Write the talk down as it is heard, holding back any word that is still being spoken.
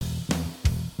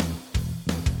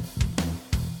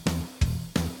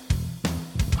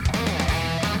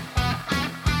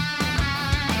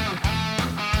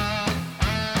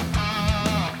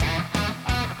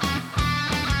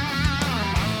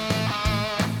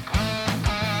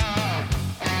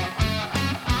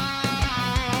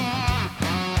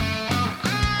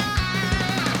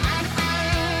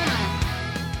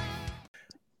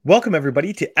Welcome,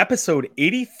 everybody, to episode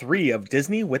 83 of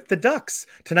Disney with the Ducks.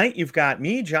 Tonight, you've got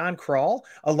me, John Kral,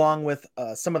 along with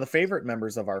some of the favorite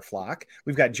members of our flock.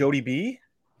 We've got Jody B.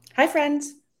 Hi,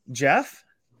 friends. Jeff.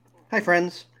 Hi,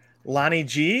 friends. Lonnie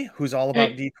G, who's all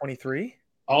about D23.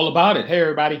 All about it. Hey,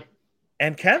 everybody.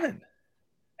 And Kevin.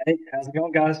 Hey, how's it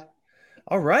going, guys?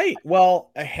 All right.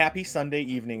 Well, a happy Sunday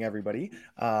evening, everybody.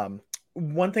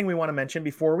 One thing we want to mention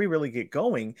before we really get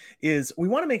going is we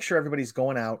want to make sure everybody's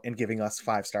going out and giving us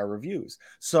 5-star reviews.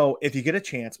 So if you get a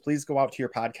chance, please go out to your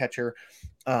podcatcher,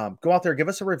 go out there, give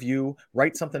us a review,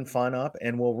 write something fun up,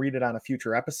 and we'll read it on a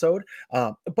future episode.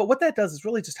 But what that does is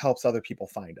really just helps other people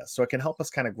find us. So it can help us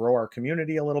kind of grow our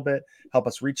community a little bit, help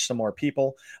us reach some more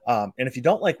people. And if you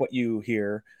don't like what you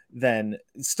hear, then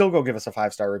still go give us a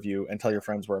 5-star review and tell your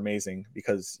friends we're amazing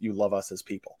because you love us as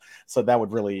people. So that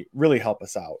would really, really help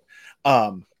us out.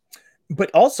 But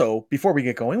also, before we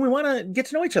get going, we want to get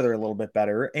to know each other a little bit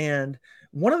better. And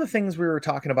one of the things we were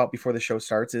talking about before the show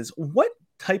starts is what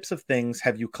types of things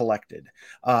have you collected?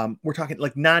 We're talking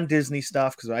like non-Disney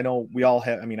stuff, because I know we all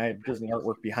have, I have Disney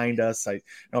artwork behind us. I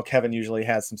know Kevin usually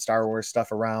has some Star Wars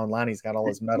stuff around. Lonnie's got all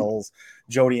his medals.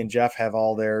 Jody and Jeff have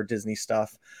all their Disney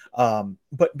stuff.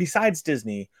 But besides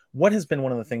Disney, what has been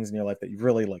one of the things in your life that you've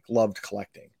really loved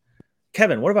collecting?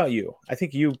 Kevin, what about you? I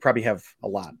think you probably have a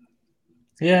lot.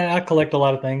 Yeah, I collect a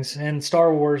lot of things. And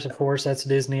Star Wars, of course, that's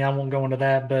Disney. I won't go into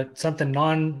that. But something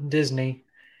non-Disney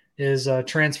is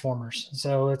Transformers.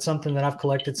 So it's something that I've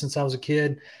collected since I was a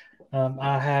kid.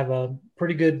 I have a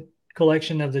pretty good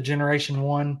collection of the Generation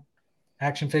 1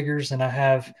 action figures, and I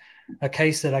have a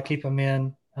case that I keep them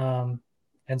in. And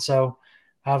so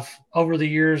I've, over the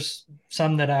years,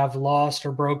 some that I've lost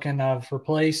or broken, I've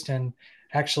replaced and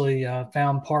actually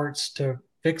found parts to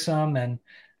fix them. And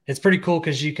it's pretty cool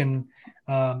because you can,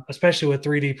 especially with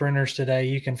 3D printers today,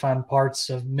 you can find parts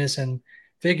of missing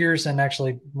figures and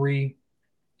actually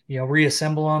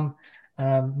reassemble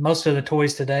them. Most of the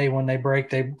toys today, when they break,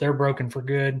 they're broken for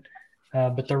good.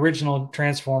 But the original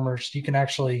Transformers, you can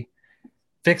actually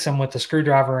fix them with a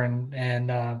screwdriver,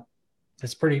 and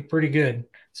it's pretty good.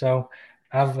 So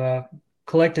I've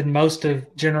collected most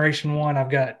of Generation 1. I've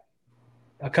got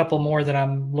a couple more that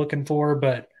I'm looking for,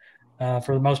 but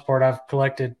for the most part, I've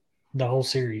collected the whole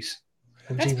series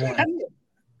of G1.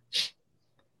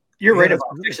 You're right about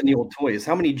fixing the old toys.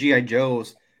 How many G.I.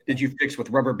 Joes did you fix with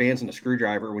rubber bands and a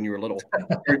screwdriver when you were little?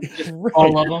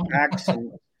 All of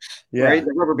them. Yeah. Right?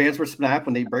 The rubber bands were snapped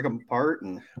when they break them apart.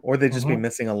 Or they'd just be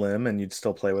missing a limb and you'd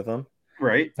still play with them.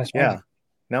 Right. That's yeah. right.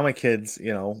 Now my kids,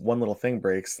 one little thing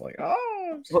breaks, Well,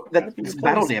 that's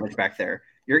battle damage back there.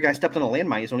 Your guy stepped on a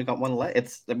landmine. He's only got one leg.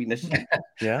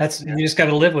 Yeah. You just got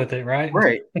to live with it, right?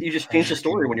 Right. You just change the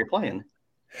story when you're playing.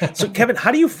 So, Kevin,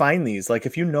 how do you find these? Like,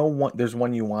 if you know there's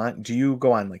one you want, do you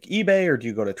go on like eBay or do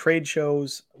you go to trade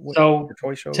shows?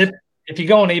 Toy shows? If you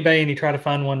go on eBay and you try to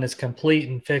find one that's complete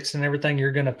and fixed and everything,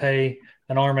 you're going to pay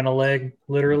an arm and a leg,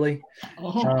 literally.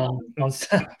 Maybe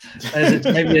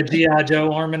a G.I.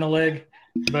 Joe arm and a leg.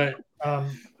 But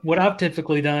what I've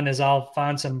typically done is I'll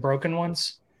find some broken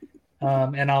ones,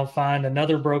 and I'll find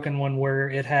another broken one where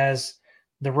it has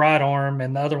the right arm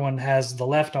and the other one has the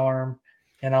left arm,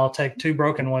 and I'll take two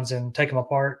broken ones and take them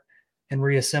apart and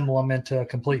reassemble them into a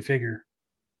complete figure.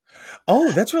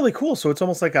 Oh, that's really cool. So it's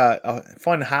almost like a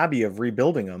fun hobby of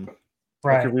rebuilding them.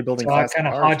 Right. Like you're rebuilding so I kind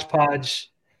of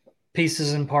hodgepodge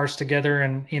pieces and parts together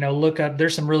and, look up.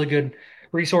 There's some really good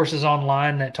resources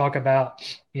online that talk about,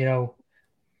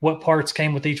 what parts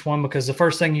came with each one, because the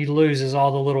first thing you lose is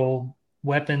all the little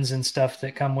weapons and stuff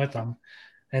that come with them.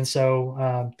 And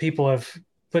so people have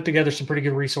put together some pretty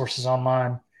good resources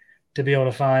online to be able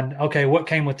to find, okay, what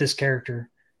came with this character?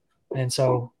 And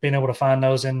so being able to find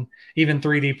those and even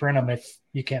 3D print them if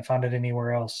you can't find it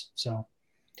anywhere else. So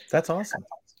that's awesome.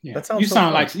 Yeah. That sounds you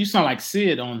sound like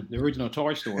Sid on the original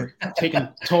Toy Story, taking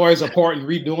toys apart and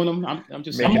redoing them. I'm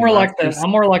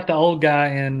more like the old guy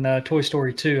in Toy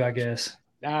Story 2, I guess.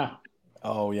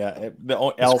 Oh yeah, the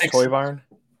Al's Toy Barn.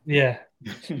 Yeah,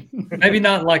 maybe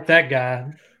not like that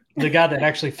guy, the guy that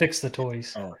actually fixed the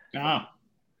toys.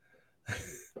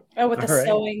 Oh, with the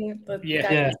sewing. The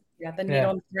needle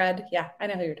and thread. Yeah, I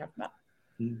know who you're talking about.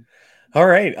 All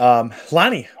right,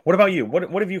 Lonnie, what about you?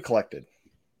 What have you collected?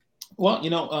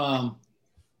 Well,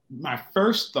 my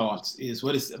first thoughts is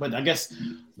but I guess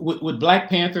would Black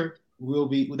Panther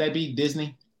would that be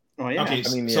Disney? Oh yeah. Okay,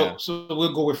 so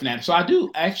we'll go with that. So I do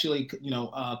actually,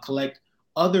 collect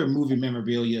other movie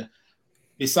memorabilia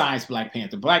besides Black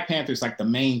Panther. Black Panther is like the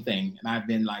main thing, and I've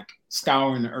been like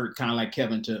scouring the earth, kind of like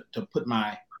Kevin, to put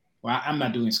I'm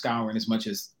not doing scouring as much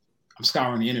as I'm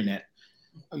scouring the internet.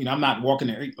 I'm not walking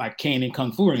there like Can and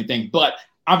Kung Fu or anything, but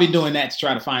I'll be doing that to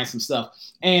try to find some stuff.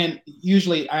 And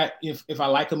usually, if I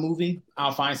like a movie,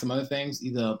 I'll find some other things,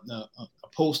 either a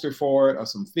poster for it or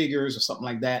some figures or something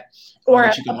like that. Or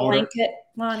a blanket,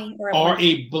 Lonnie. Or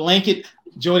a blanket.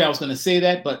 Jody, I was going to say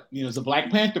that, but it's a Black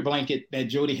Panther blanket that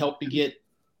Jody helped me get.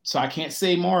 So I can't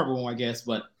say Marvel, I guess.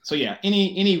 But so yeah,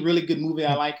 any really good movie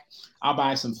I like, I'll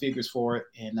buy some figures for it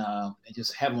and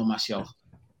just have them on my shelf.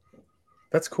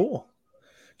 That's cool.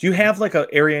 Do you have like an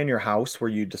area in your house where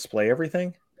you display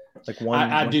everything? Like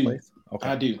I do. Place? Okay.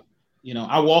 I do.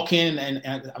 I walk in and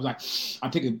I was like, I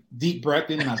take a deep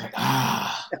breath in and I was like,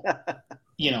 I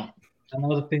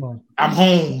know the feeling. I'm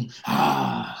home.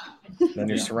 Then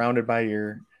you're surrounded by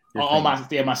your all my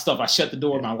stuff. I shut the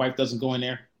door. My wife doesn't go in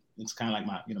there. It's kind of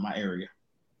like my area.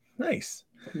 Nice.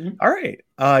 Mm-hmm. All right.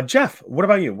 Jeff, what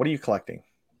about you? What are you collecting?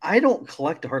 I don't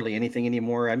collect hardly anything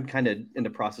anymore. I'm kind of in the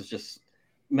process just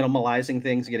minimalizing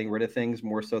things, getting rid of things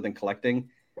more so than collecting.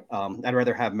 I'd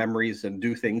rather have memories and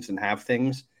do things and have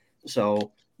things.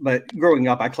 So, but growing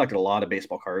up, I collected a lot of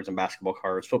baseball cards and basketball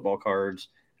cards, football cards.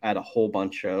 I had a whole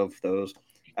bunch of those.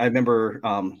 I remember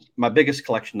my biggest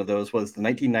collection of those was the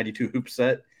 1992 hoop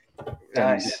set.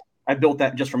 Nice. I built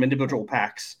that just from individual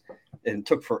packs, and it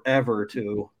took forever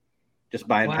to just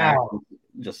buy a pack.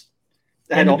 Just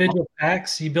individual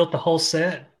packs. You built the whole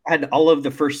set. I had all of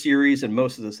the first series and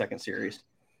most of the second series.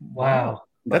 Wow.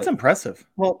 That's impressive.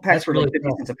 Well, packs were like 50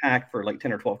 cents a pack for like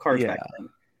 10 or 12 cards back then.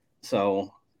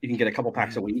 So you can get a couple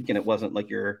packs a week, and it wasn't like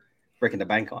you're breaking the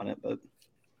bank on it. But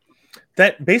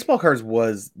that baseball cards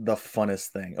was the funnest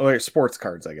thing. Or sports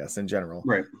cards, I guess, in general.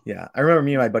 Right. Yeah. I remember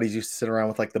me and my buddies used to sit around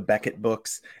with like the Beckett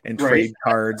books and trade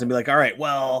cards and be like, all right,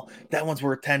 well, that one's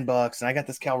worth $10 and I got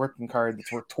this Cal Ripken card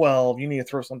that's worth 12. You need to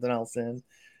throw something else in.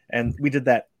 And we did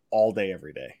that all day,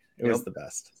 every day. It was the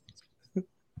best.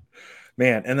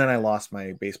 Man, and then I lost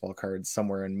my baseball cards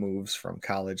somewhere in moves from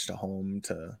college to home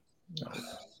to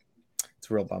it's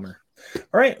a real bummer.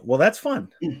 All right, well, that's fun.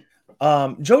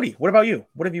 Jody, what about you?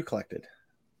 What have you collected?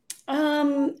 I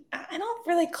don't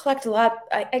really collect a lot.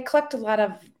 I collect a lot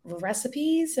of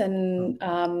recipes, and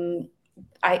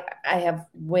I have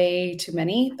way too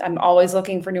many. I'm always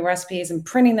looking for new recipes and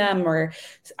printing them, or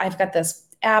I've got this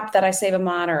app that I save them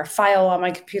on, or a file on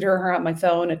my computer or on my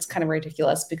phone. It's kind of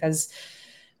ridiculous because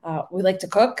we like to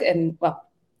cook, and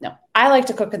I like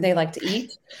to cook and they like to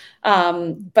eat.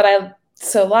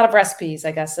 So a lot of recipes,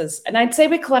 I guess, and I'd say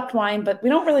we collect wine, but we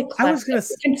don't really collect it. We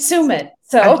consume it.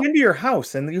 So I've been to your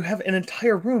house and you have an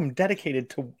entire room dedicated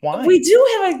to wine. We do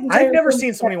have I've never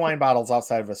seen so many wine bottles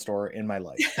outside of a store in my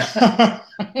life.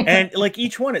 And like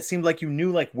each one, it seemed like you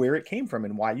knew like where it came from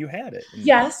and why you had it.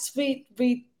 Yes,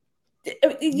 it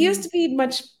used to be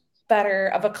much better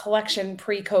of a collection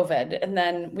pre-COVID, and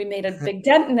then we made a big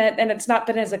dent in it, and it's not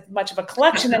been as much of a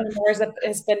collection anymore as it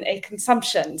has been a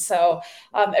consumption. So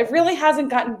it really hasn't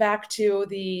gotten back to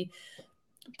the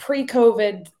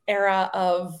pre-COVID era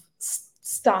of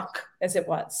stock as it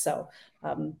was. So,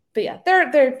 but yeah,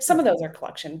 there some of those are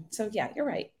collection. So yeah, you're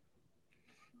right.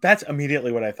 That's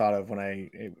immediately what I thought of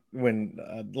when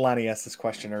Lonnie asked this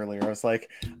question earlier. I was like,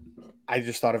 I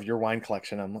just thought of your wine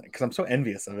collection. I'm like, because I'm so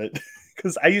envious of it.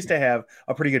 Because I used to have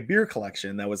a pretty good beer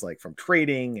collection that was like from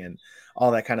trading and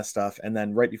all that kind of stuff. And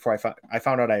then right before I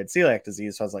found out I had celiac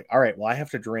disease, so I was like, all right, well, I have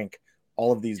to drink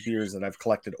all of these beers that I've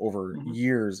collected over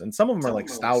years. And some of them are like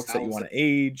stouts that you want to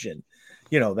age and,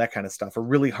 that kind of stuff, are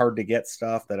really hard to get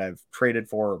stuff that I've traded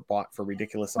for or bought for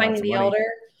ridiculous amounts of money. Elder.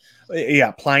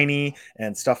 Yeah, Pliny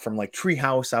and stuff from like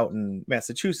Treehouse out in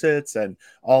Massachusetts, and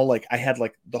all like I had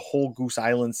like the whole Goose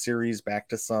Island series back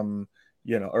to some,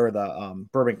 or the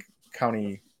Bourbon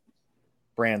County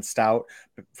brand stout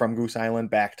from Goose Island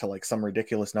back to like some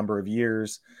ridiculous number of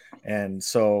years. And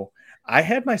so I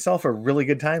had myself a really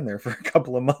good time there for a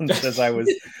couple of months as I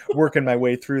was working my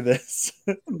way through this.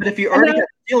 But if you already got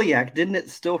celiac, didn't it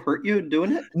still hurt you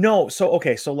doing it? No. So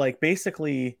like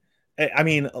basically, I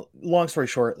mean, long story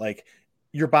short, like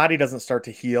your body doesn't start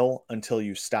to heal until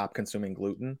you stop consuming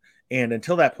gluten. And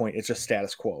until that point, it's just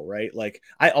status quo, right? Like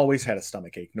I always had a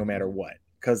stomach ache no matter what,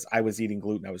 because I was eating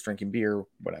gluten, I was drinking beer,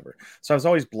 whatever. So I was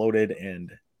always bloated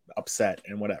and upset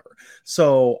and whatever.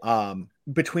 So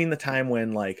between the time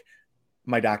when like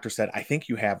my doctor said, I think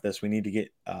you have this, we need to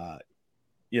get,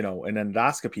 an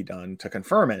endoscopy done to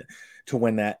confirm it, to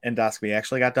when that endoscopy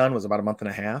actually got done was about a month and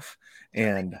a half.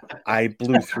 And I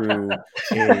blew through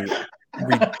a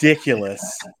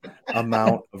ridiculous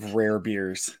amount of rare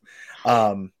beers.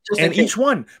 And each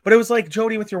one, but it was like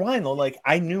Jody with your wine though, like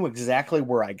I knew exactly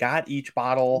where I got each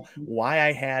bottle, why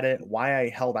I had it, why I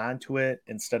held on to it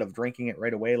instead of drinking it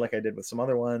right away like I did with some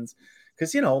other ones,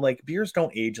 because like beers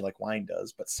don't age like wine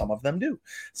does, but some of them do.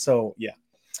 So yeah,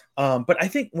 But I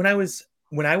think when I was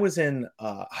in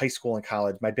high school and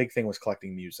college, my big thing was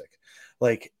collecting music.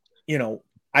 Like,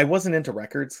 I wasn't into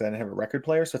records because I didn't have a record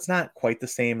player, so it's not quite the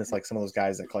same as like some of those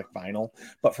guys that collect vinyl.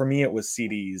 But for me, it was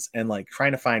CDs and like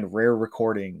trying to find rare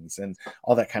recordings and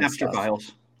all that kind of Napster stuff.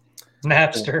 files.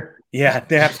 Napster. Yeah,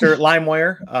 Napster,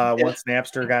 LimeWire. Once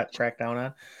Napster got tracked down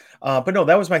on. But no,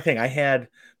 that was my thing. I had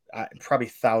probably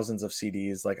thousands of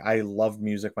CDs. Like, I loved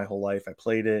music my whole life. I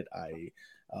played it. I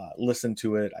listened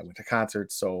to it. I went to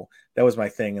concerts. So that was my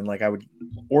thing. And like, I would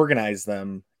organize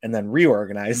them and then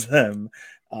reorganize them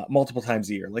multiple times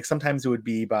a year. Like, sometimes it would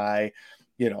be by,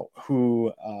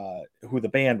 who the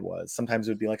band was. Sometimes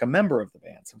it would be like a member of the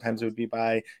band. Sometimes it would be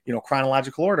by,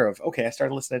 chronological order of, okay, I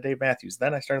started listening to Dave Matthews,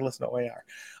 then I started listening to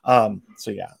OAR.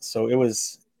 So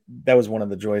that was one of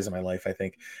the joys of my life, I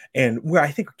think. And where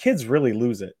I think kids really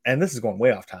lose it, and this is going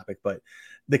way off topic, but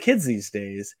the kids these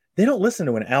days, they don't listen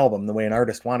to an album the way an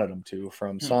artist wanted them to,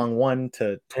 from song 1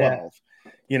 to 12.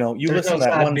 You There's listen no to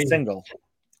that side one B. single.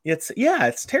 It's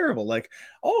terrible. Like,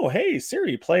 oh, hey,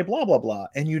 Siri, play blah, blah, blah.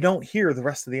 And you don't hear the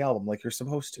rest of the album like you're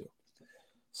supposed to.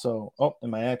 So,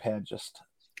 and my iPad just...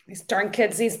 These darn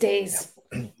kids these days.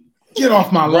 Get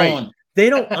off my lawn. They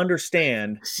don't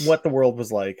understand what the world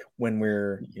was like when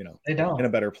we're, They don't. in a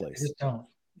better place. They just don't.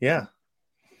 Yeah.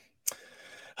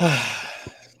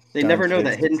 They never know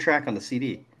that hidden track on the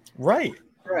CD. Right.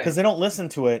 Because they don't listen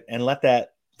to it and let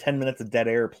that 10 minutes of dead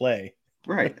air play.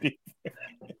 Right.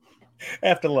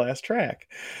 After the last track.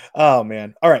 Oh,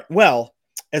 man. All right. Well,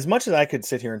 as much as I could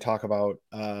sit here and talk about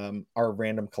our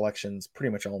random collections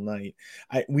pretty much all night,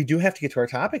 we do have to get to our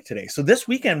topic today. So this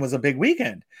weekend was a big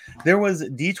weekend. There was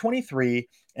D23,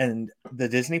 and the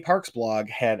Disney Parks blog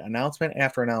had announcement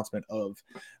after announcement of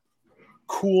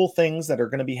cool things that are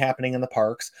going to be happening in the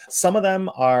parks. Some of them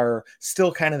are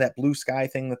still kind of that blue sky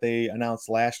thing that they announced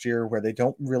last year, where they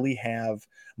don't really have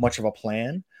much of a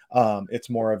plan. It's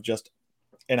more of just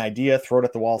an idea, throw it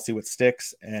at the wall, see what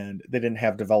sticks. And they didn't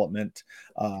have development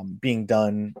being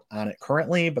done on it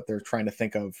currently, but they're trying to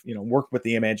think of, work with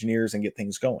the Imagineers and get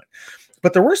things going.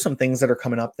 But there were some things that are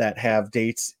coming up that have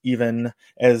dates even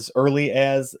as early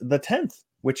as the 10th,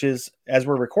 which is, as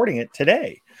we're recording it,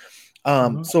 today.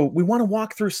 So we want to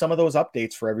walk through some of those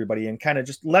updates for everybody and kind of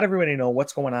just let everybody know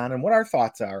what's going on and what our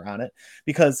thoughts are on it,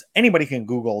 because anybody can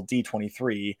Google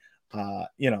D23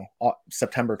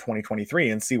 September 2023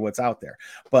 and see what's out there,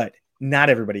 but not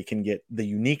everybody can get the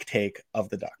unique take of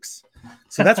the Ducks.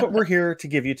 So that's what we're here to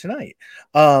give you tonight.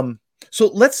 So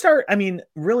let's start. I mean,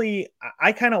 really,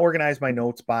 I kind of organized my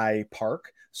notes by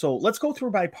park. So let's go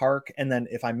through by park, and then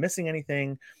if I'm missing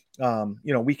anything,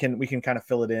 we can kind of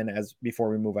fill it in as before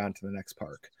we move on to the next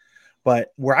park.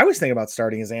 But where I was thinking about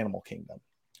starting is Animal Kingdom.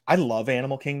 I love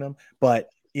Animal Kingdom, but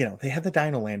they have the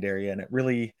Dino Land area, and it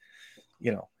really,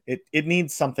 it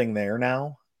needs something there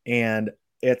now. And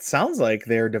it sounds like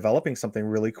they're developing something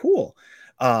really cool.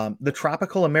 The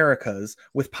Tropical Americas,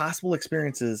 with possible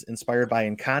experiences inspired by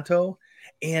Encanto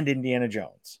and Indiana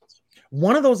Jones.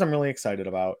 One of those I'm really excited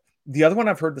about. The other one,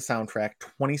 I've heard the soundtrack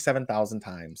 27,000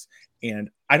 times,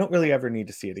 and I don't really ever need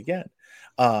to see it again.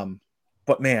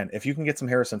 But man, if you can get some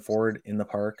Harrison Ford in the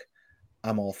park,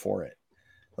 I'm all for it.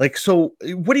 Like, so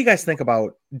what do you guys think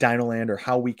about Dino Land, or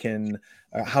how they can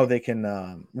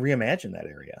reimagine that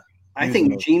area? I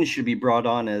think Gene should be brought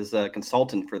on as a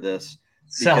consultant for this.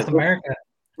 South America.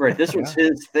 Right. This was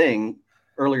his thing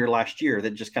earlier last year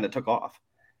that just kind of took off.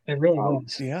 It really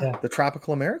was. Yeah. The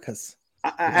Tropical Americas.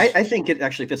 I think it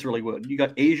actually fits really good. You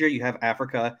got Asia, you have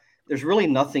Africa. There's really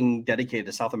nothing dedicated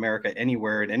to South America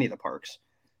anywhere in any of the parks.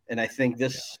 And I think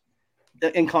this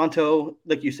Encanto,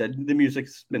 like you said, the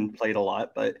music's been played a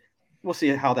lot, but we'll see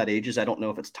how that ages. I don't know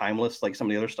if it's timeless like some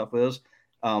of the other stuff is.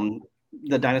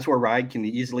 The dinosaur ride can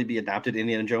easily be adapted to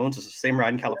Indiana Jones. It's the same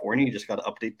ride in California. You just got to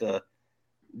update the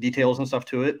details and stuff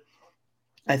to it.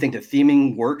 I think the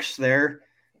theming works there.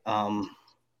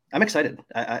 I'm excited.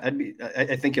 I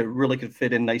think it really could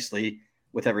fit in nicely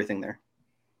with everything there.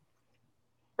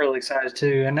 Really excited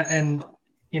too. And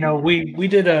we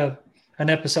did an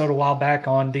episode a while back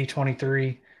on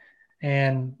D23,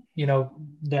 and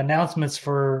the announcements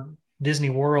for Disney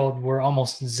World were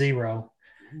almost zero.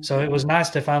 So it was nice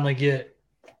to finally get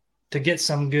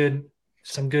some good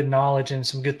knowledge and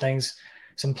some good things,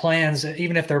 some plans,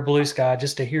 even if they're blue sky,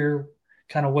 just to hear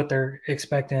kind of what they're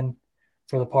expecting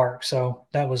for the park. So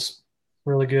that was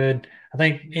really good. I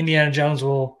think Indiana Jones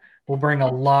will bring a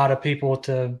lot of people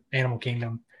to Animal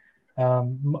Kingdom,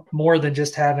 more than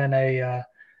just having a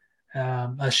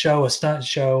stunt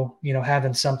show,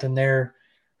 having something there.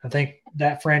 I think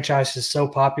that franchise is so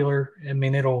popular. I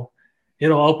mean, it'll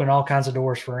open all kinds of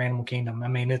doors for Animal Kingdom. I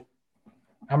mean,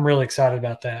 I'm really excited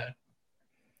about that.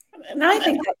 And I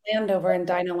think that land over in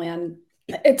Dino Land,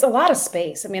 it's a lot of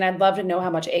space. I mean, I'd love to know how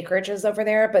much acreage is over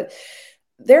there, but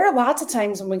there are lots of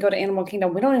times when we go to Animal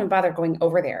Kingdom, we don't even bother going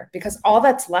over there because all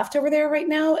that's left over there right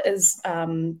now is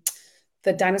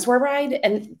the dinosaur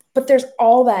ride. But there's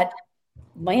all that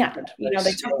land. You know,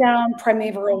 they took down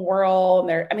Primeval Whirl,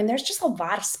 and there's just a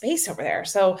lot of space over there.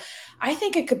 So I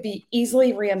think it could be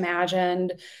easily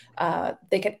reimagined.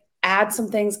 They could add some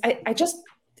things.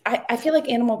 I feel like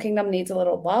Animal Kingdom needs a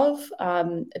little love.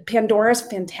 Pandora's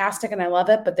fantastic and I love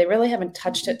it, but they really haven't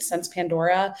touched it since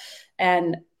Pandora.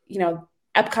 And, you know,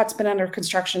 Epcot's been under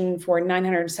construction for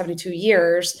 972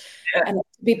 years. Yeah. And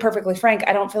to be perfectly frank,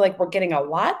 I don't feel like we're getting a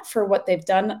lot for what they've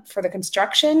done for the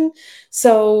construction.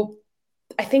 So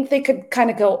I think they could kind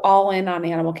of go all in on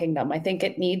Animal Kingdom. I think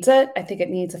it needs it. I think it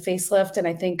needs a facelift. And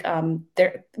I think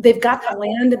they've got the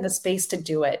land and the space to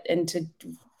do it and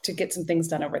to get some things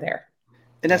done over there.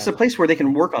 And that's the place where they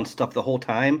can work on stuff the whole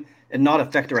time and not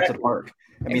affect the rest of the park.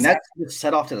 I mean, that's just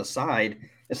set off to the side.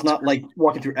 It's not like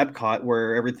walking through Epcot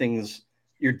where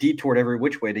you're detoured every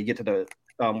which way to get to the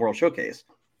World Showcase.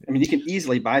 I mean, you can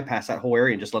easily bypass that whole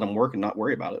area and just let them work and not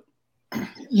worry about it.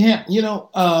 Yeah,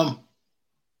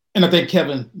 and I think,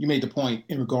 Kevin, you made the point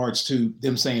in regards to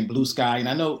them saying blue sky. And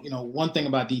I know, one thing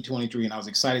about D23, and I was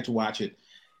excited to watch it.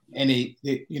 And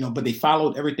but they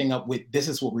followed everything up with, this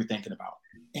is what we're thinking about.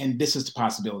 And this is the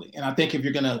possibility. And I think if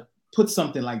you're going to put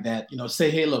something like that, say,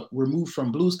 hey, look, we're moved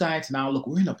from blue sky to now, look,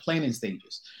 we're in the planning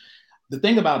stages. The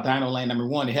thing about Dino Land, number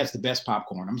one, it has the best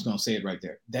popcorn. I'm just going to say it right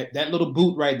there. That little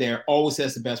booth right there always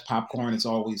has the best popcorn. It's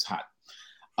always hot.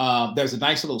 There's a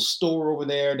nice little store over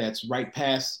there that's right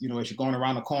past, as you're going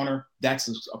around the corner. That's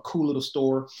a cool little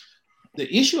store. The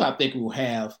issue I think we'll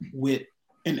have with,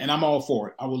 and I'm all for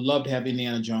it. I would love to have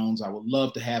Indiana Jones. I would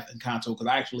love to have Encanto because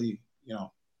I actually,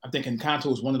 I think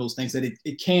Encanto is one of those things that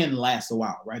it can last a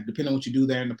while, right? Depending on what you do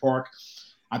there in the park.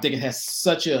 I think it has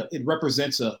it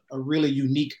represents a really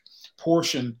unique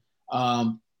portion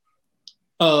of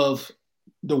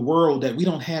the world that we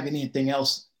don't have anything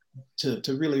else to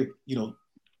really,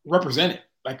 represent it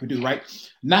like we do right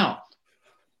now.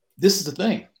 This is the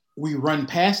thing. We run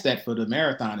past that for the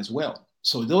marathon as well.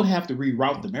 So they'll have to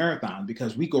reroute the marathon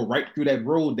because we go right through that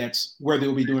road. That's where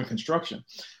they'll be doing construction.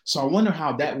 So I wonder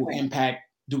how that will impact.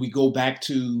 Do we go back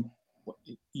to,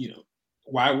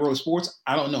 Wide World of Sports?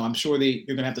 I don't know. I'm sure they're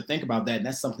going to have to think about that. And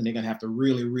that's something they're going to have to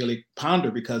really, really ponder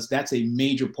because that's a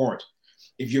major part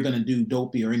if you're going to do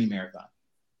Dopey or any marathon.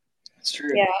 That's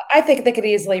true. Yeah, I think they could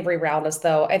easily reroute us,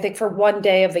 though. I think for one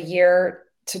day of the year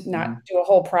to not do a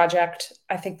whole project,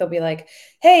 I think they'll be like,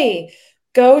 hey,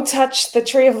 go touch the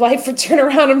Tree of Life and turn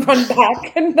around and run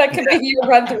back. And that could be your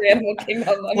run through Animal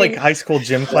Kingdom. High school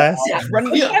gym class. Yeah.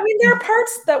 I mean, there are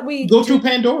parts that we go through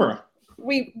Pandora.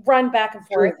 We run back and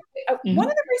forth. One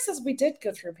of the races we did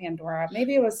go through Pandora.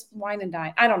 Maybe it was Wine and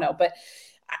Dine. I don't know. But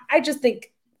I don't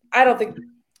think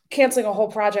canceling a whole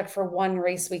project for one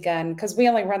race weekend, because we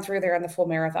only run through there in the full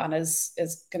marathon is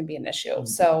going to be an issue.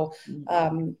 So,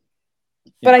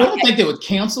 but I don't think they would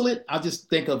cancel it. I just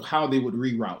think of how they would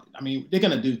reroute it. I mean, they're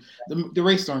going to do the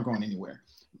races aren't going anywhere.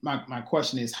 My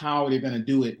question is how they're going to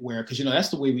do it because, that's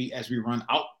the way we run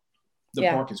out the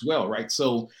park as well. Right.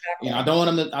 So, exactly. I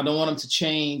don't want them to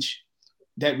change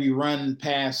that we run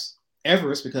past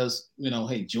Everest because,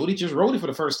 hey, Jody just rode it for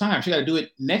the first time. She got to do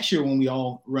it next year when we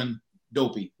all run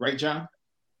Dopey. Right, John?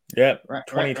 Yeah.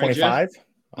 2025.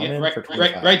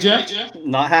 Right, Jeff?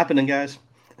 Not happening, guys.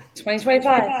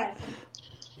 2025.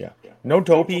 Yeah. No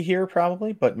Dopey here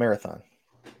probably, but marathon.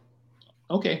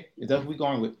 Okay. That's what we're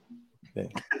going with.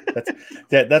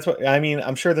 That's what I mean.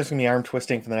 I'm sure there's gonna be arm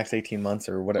twisting for the next 18 months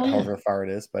or whatever, however far it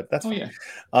is, but that's fine.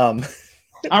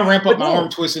 I'll ramp up my arm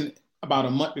twisting about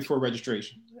a month before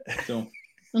registration. So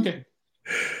okay.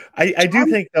 I do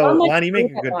think though, Lonnie, you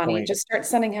make a good point. Just start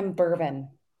sending him bourbon.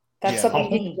 That's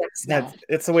something he gets now.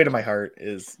 It's the way to my heart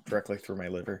is directly through my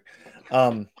liver.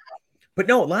 But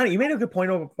no, Lonnie, you made a good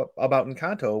point about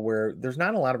Encanto, where there's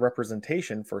not a lot of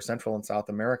representation for Central and South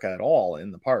America at all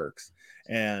in the parks.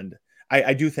 And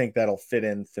I do think that'll fit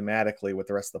in thematically with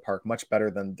the rest of the park much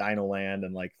better than Dino Land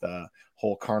and like the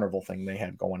whole carnival thing they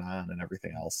had going on and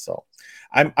everything else. So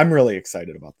I'm really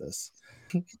excited about this.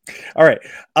 All right.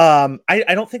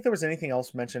 I don't think there was anything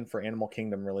else mentioned for Animal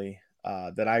Kingdom really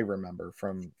that I remember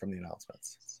from the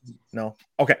announcements. No.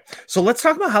 Okay. So let's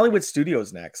talk about Hollywood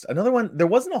Studios next. Another one. There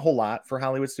wasn't a whole lot for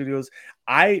Hollywood Studios.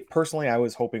 I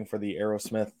was hoping for the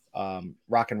Aerosmith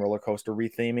Rock and Roller Coaster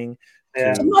retheming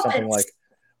to something like.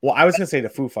 Well, I was going to say the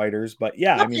Foo Fighters, but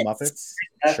yeah, Muppets. I mean, Muppets,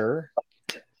 sure.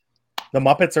 The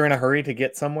Muppets are in a hurry to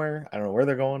get somewhere. I don't know where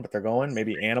they're going, but they're going.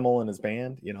 Maybe Animal and his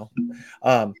band, you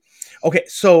know. Okay,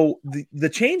 so the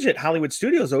change at Hollywood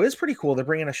Studios, though, is pretty cool. They're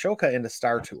bringing Ashoka into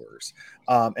Star Tours.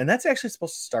 And that's actually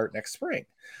supposed to start next spring.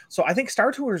 So I think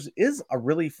Star Tours is a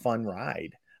really fun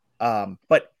ride.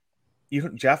 But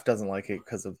Jeff doesn't like it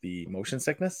because of the motion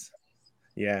sickness.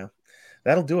 Yeah,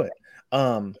 that'll do it.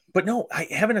 But no,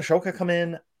 having Ashoka come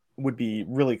in would be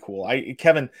really cool.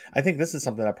 Kevin, I think this is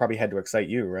something that probably had to excite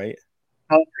you, right?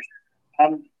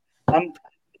 I'm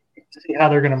to see how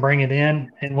they're going to bring it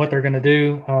in and what they're going to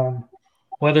do.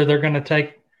 Whether they're going to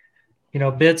take,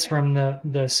 bits from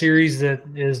the series that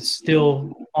is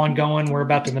still ongoing. We're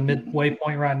about to the midway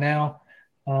point right now.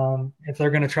 If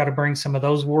they're going to try to bring some of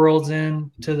those worlds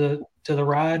in to the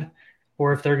ride,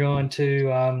 or if they're going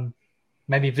to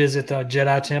maybe visit the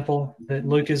Jedi Temple that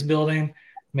Luke is building.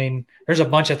 I mean, there's a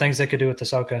bunch of things they could do with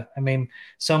Ahsoka. I mean,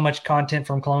 so much content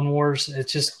from Clone Wars.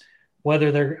 It's just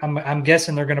whether I'm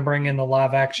guessing they're going to bring in the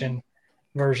live action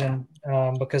version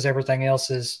because everything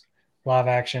else is live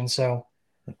action. So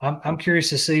I'm curious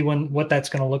to see what that's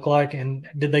going to look like. And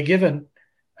did they give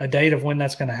a date of when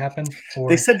that's going to happen?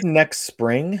 They said next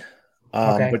spring,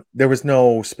 but there was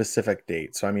no specific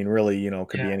date. So I mean, really,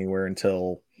 could be anywhere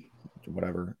until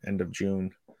whatever end of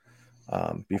June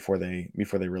before they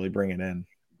really bring it in.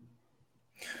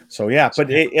 So yeah, but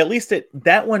at least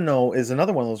that one though is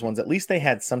another one of those ones. At least they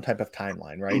had some type of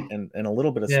timeline, right, and a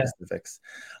little bit of specifics.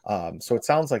 So it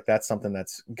sounds like that's something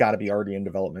that's got to be already in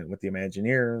development with the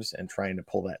Imagineers and trying to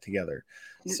pull that together.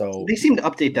 So they seem to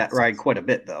update that ride quite a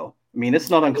bit, though. I mean,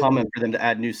 it's not uncommon for them to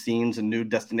add new scenes and new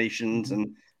destinations.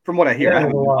 And from what I hear, I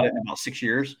haven't been on it in about 6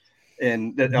 years,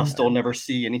 and I'll still never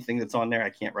see anything that's on there.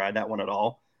 I can't ride that one at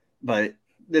all, but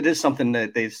it is something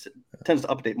that they tends to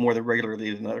update more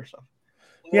regularly than other stuff.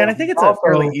 Yeah, and I think it's a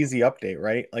fairly easy upate,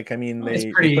 right? Like, I mean, it's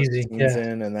pretty easy,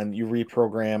 in, and then you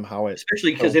reprogram how it.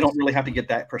 Especially because they don't really have to get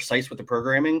that precise with the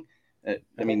programming.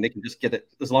 I mean, they can just get it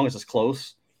as long as it's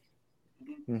close.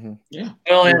 Mm-hmm. Yeah.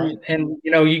 Well, and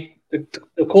the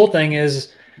cool thing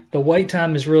is the wait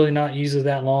time is really not usually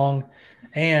that long,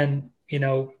 and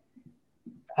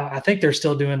I think they're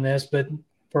still doing this, but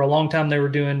for a long time they were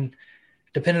doing,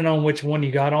 depending on which one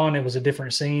you got on, it was a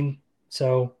different scene.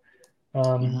 So.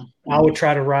 I would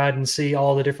try to ride and see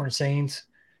all the different scenes.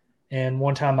 And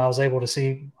one time I was able to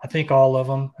see, I think, all of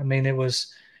them. I mean,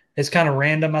 it's kind of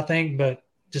random, I think, but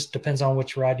just depends on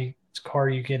which car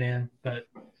you get in. But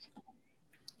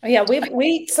yeah,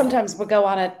 we sometimes would go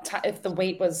on it if the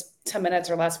wait was 10 minutes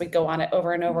or less. We'd go on it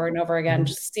over and over and over again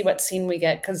just to see what scene we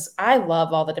get, because I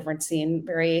love all the different scene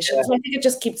variations. I think it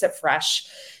just keeps it fresh.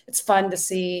 It's fun to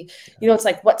see. It's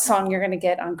like what song you're going to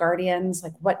get on Guardians,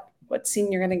 like what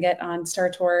scene you're going to get on Star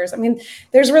Tours. I mean,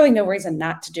 there's really no reason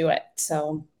not to do it.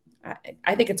 So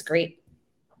I think it's great.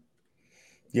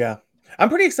 Yeah. I'm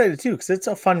pretty excited too, because it's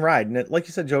a fun ride. And like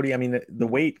you said, Jody, I mean, the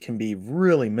wait can be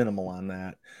really minimal on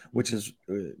that, which is,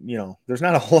 there's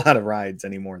not a whole lot of rides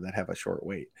anymore that have a short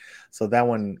wait. So that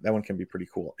one can be pretty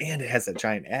cool. And it has a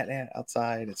giant AT-AT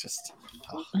outside. It's just,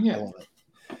 I love it.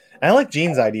 And I like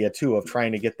Gene's idea too, of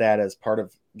trying to get that as part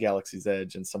of Galaxy's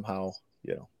Edge and somehow,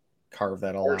 carve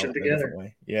that all out in a different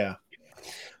way. Yeah.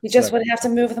 You just would have to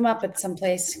move them up at some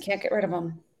place. You can't get rid of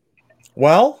them.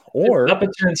 Well, or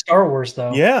Muppets are in Star Wars,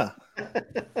 though. Yeah.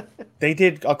 They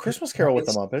did A Christmas Carol with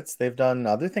the Muppets. They've done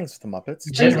other things with the Muppets.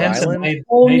 Jim Henson made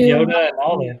Yoda and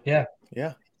all that. Yeah.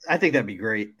 Yeah. I think that'd be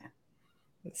great.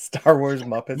 Star Wars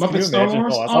Muppets. Muppets Star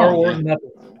Wars? Star Wars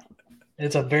Muppets.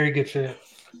 It's a very good fit.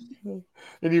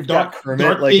 And you've got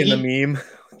Kermit like Piggy. In the meme.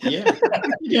 Yeah.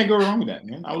 You can't go wrong with that,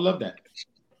 man. I would love that.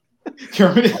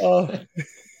 Kermit.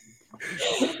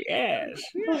 Yes.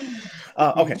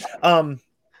 Okay.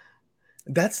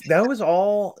 That was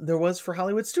all there was for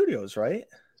Hollywood Studios, right?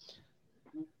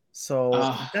 So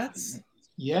that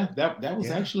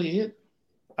was actually it.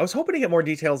 I was hoping to get more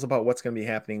details about what's going to be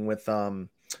happening with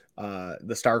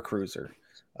the Star Cruiser,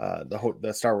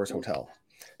 the Star Wars Hotel.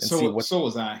 And so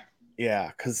was I.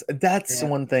 Yeah, because that's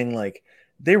one thing. Like,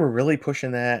 they were really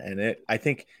pushing that, and I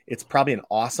think it's probably an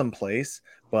awesome place,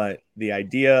 but the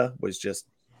idea was just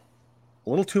a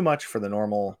little too much for the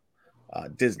normal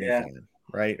Disney fan,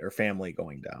 right? Or family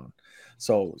going down.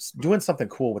 So doing something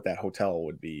cool with that hotel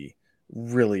would be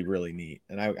really, really neat.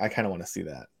 And I kind of want to see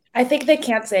that. I think they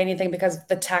can't say anything because of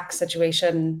the tax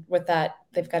situation with that.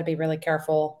 They've got to be really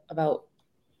careful about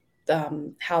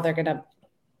how they're going to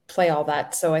play all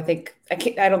that. So I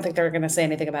don't think they're going to say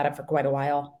anything about it for quite a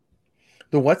while.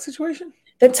 The what situation?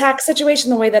 The tax situation,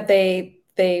 the way that they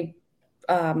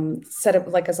set it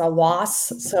like as a loss.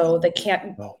 So they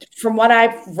can't, from what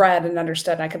I've read and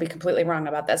understood, I could be completely wrong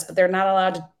about this, but they're not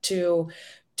allowed to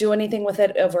do anything with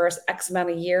it over X amount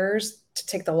of years to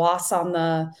take the loss on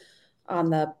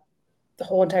the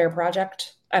whole entire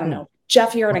project. I don't know.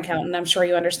 Jeff, you're an accountant. I'm sure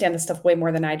you understand this stuff way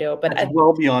more than I do, but it's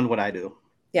well beyond what I do.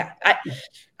 Yeah.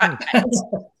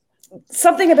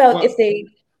 Something about if they,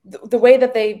 the way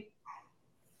that they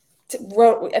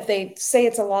wrote, if they say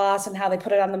it's a loss and how they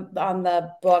put it on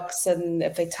the books, and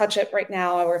if they touch it right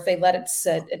now or if they let it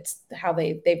sit, it's how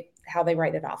they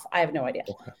write it off. I have no idea.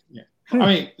 Okay. Yeah. I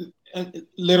mean,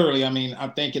 literally, I mean, I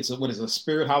think it's a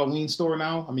Spirit Halloween store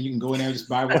now. I mean, you can go in there and just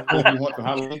buy whatever you want for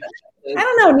Halloween. I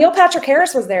don't know. Neil Patrick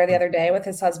Harris was there the other day with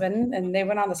his husband, and they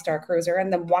went on the Star Cruiser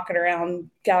and then walking around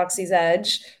Galaxy's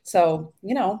Edge. So,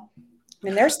 you know, I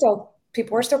mean,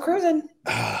 people are still cruising.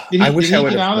 I wish I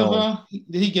would have known.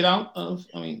 Did he get out of?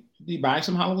 I mean, did he buy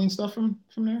some Halloween stuff from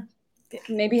there?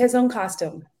 Maybe his own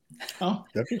costume. Oh,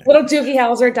 little Doogie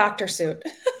Howser doctor suit.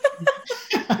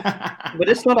 But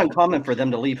it's not uncommon for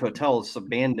them to leave hotels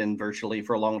abandoned virtually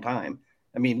for a long time.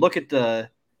 I mean, look at the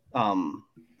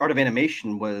Art of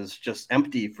Animation was just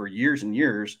empty for years and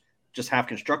years, just half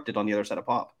constructed on the other side of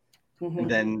Pop. Mm-hmm. And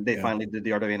then they finally did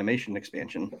the Art of Animation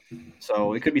expansion.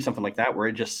 So it could be something like that where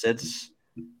it just sits,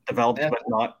 developed, but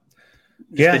not.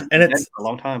 Yeah, and it's for a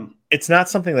long time. It's not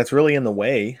something that's really in the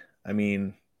way. I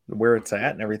mean, where it's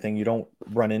at and everything, you don't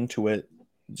run into it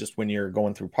just when you're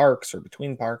going through parks or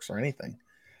between parks or anything.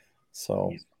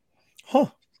 So,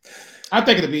 I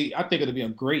think it'll be a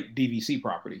great DVC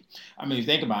property. I mean, if you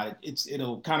think about it,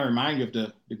 it'll kind of remind you of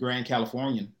the Grand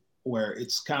Californian, where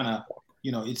it's kind of,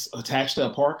 you know, it's attached to a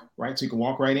park, right? So you can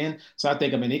walk right in. So I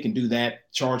think, they can do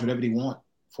that, charge whatever they want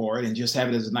for it, and just have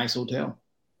it as a nice hotel.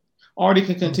 Or they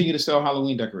can continue to sell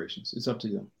Halloween decorations. It's up to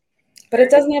them. But it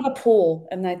doesn't have a pool,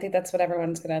 and I think that's what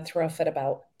everyone's going to throw a fit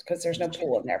about, because there's no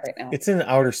pool in there right now. It's in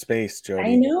outer space,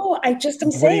 Jody. I know. I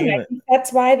think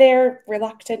that's why they're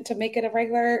reluctant to make it a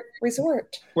regular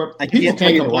resort. Well, people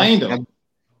can't complain, though.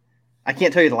 I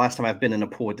can't tell you the last time I've been in a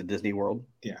pool at the Disney World.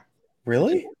 Yeah.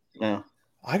 Really? No.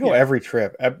 I go every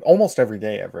trip, almost every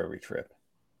day, every trip.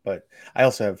 But I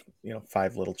also have,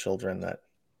 5 little children that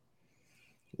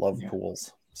love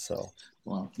pools. So,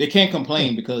 well, they can't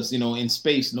complain because, in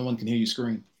space, no one can hear you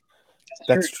scream.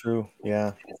 That's true.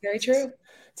 Yeah. That's very true.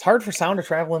 It's hard for sound to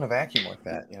travel in a vacuum like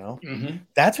that, Mm-hmm.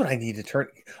 That's what I need to turn.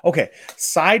 Okay.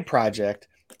 Side project.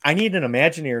 I need an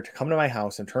Imagineer to come to my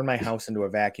house and turn my house into a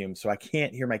vacuum so I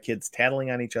can't hear my kids tattling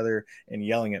on each other and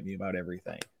yelling at me about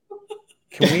everything.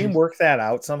 Can we work that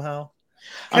out somehow?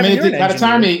 Kevin, I mean, by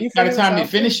the time they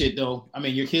finish it, though, I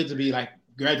mean, your kids will be like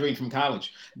graduating from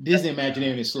college. Disney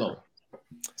Imagineering is slow.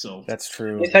 So that's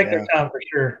true. They take their time for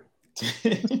sure.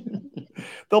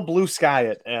 They'll blue sky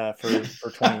it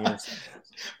for 20 years.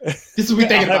 This is what we're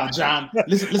thinking about, John.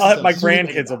 Listen, my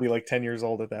grandkids will be like 10 years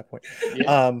old at that point.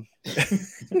 Yeah.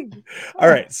 All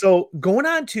right. So going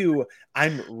on to,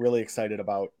 I'm really excited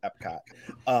about Epcot.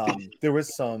 There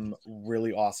was some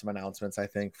really awesome announcements, I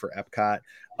think, for Epcot.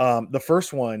 The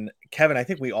first one, Kevin, I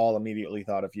think we all immediately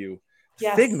thought of you.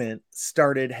 Yes. Figment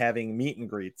started having meet and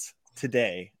greets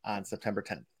today on September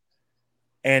 10th.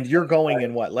 And you're going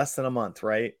in what, less than a month,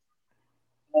 right?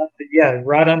 Yeah,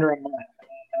 right under a month.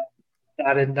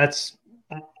 I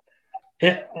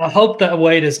hope that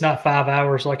wait is not 5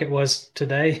 hours like it was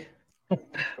today.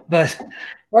 But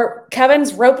or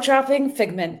Kevin's rope dropping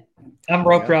Figment. I'm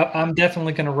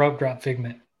definitely going to rope drop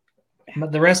Figment.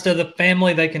 But the rest of the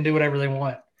family, they can do whatever they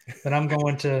want. But I'm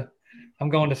going to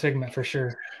Figment for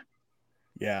sure.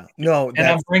 Yeah. No. And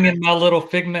I'm bringing my little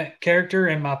Figment character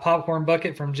and my popcorn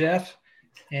bucket from Jeff,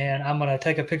 and I'm going to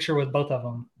take a picture with both of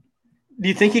them. Do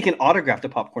you think he can autograph the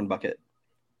popcorn bucket?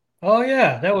 Oh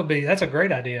yeah, that's a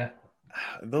great idea.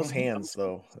 Those hands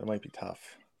though, it might be tough.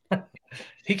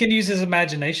 He can use his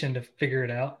imagination to figure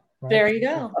it out. Right? There you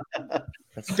go.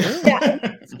 That's true. Yeah.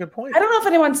 That's a good point. I don't know if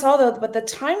anyone saw though, but the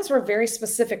times were very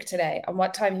specific today on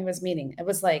what time he was meeting. It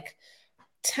was like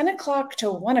 10 o'clock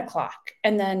to 1 o'clock,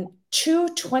 and then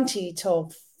 2:20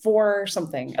 till 4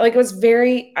 something. Like it was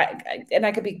very, and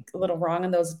I could be a little wrong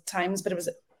on those times, but it was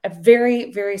a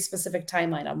very, very specific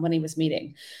timeline on when he was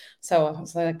meeting. So I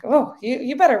was like, oh,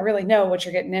 you better really know what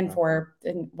you're getting in for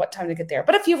and what time to get there.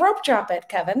 But if you rope drop it,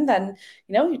 Kevin, then,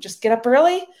 you just get up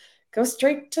early, go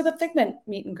straight to the Figment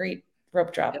meet and greet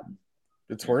rope drop.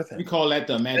 It's worth it. We call that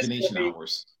the imagination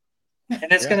hours.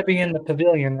 And it's going to be in the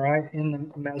pavilion, right? In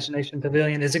the Imagination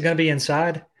Pavilion. Is it going to be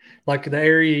inside? Like the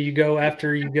area you go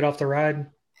after you get off the ride?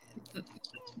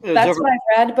 That's what I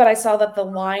read, but I saw that the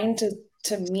line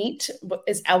to meet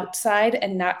is outside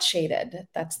and not shaded.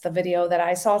 That's the video that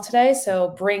I saw today. So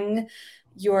bring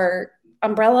your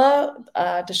umbrella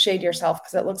to shade yourself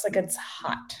because it looks like it's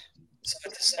hot. So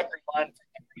it's a separate line.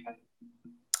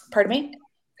 Pardon me?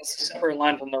 It's a separate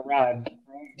line from the ride.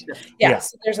 Yeah,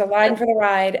 so there's a line for the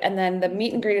ride, and then the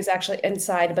meet and greet is actually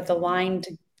inside, but the line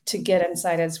to get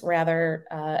inside is rather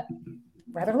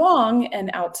long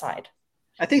and outside.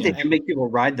 I think they can make people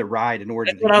ride the ride in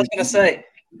order. That's what I was going to say.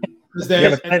 I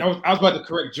was about to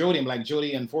correct Jody. I'm like,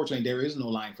 Jody, unfortunately, there is no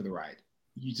line for the ride.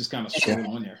 You just kind of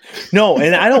stroll on there. No,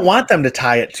 and I don't want them to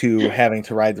tie it to having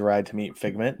to ride the ride to meet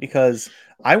Figment, because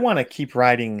I want to keep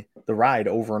riding the ride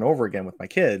over and over again with my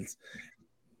kids,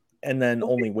 and then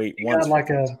only wait once.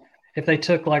 If they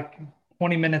took like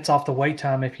 20 minutes off the wait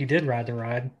time, if you did ride the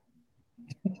ride.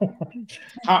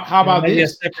 How about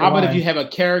this? How about if you have a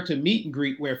character meet and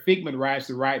greet where Figment rides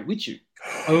the ride with you?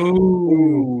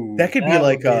 Oh, that could be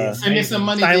like a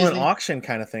silent Disney auction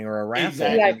kind of thing, or a raffle.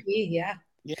 Exactly. Yeah.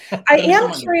 I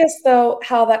am curious though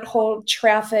how that whole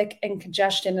traffic and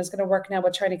congestion is going to work now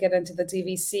with trying to get into the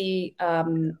DVC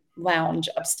lounge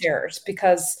upstairs,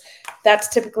 because that's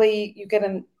typically you get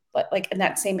in like in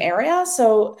that same area.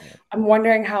 So I'm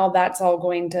wondering how that's all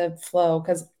going to flow,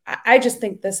 because I just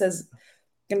think this is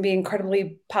going to be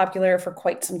incredibly popular for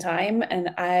quite some time, and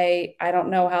I don't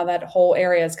know how that whole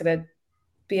area is going to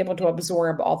be able to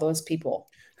absorb all those people,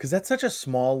 because that's such a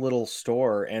small little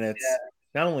store, and it's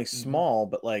not only small,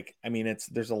 but like, I mean,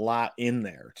 there's a lot in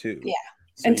there too. Yeah.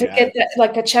 So, and to get that,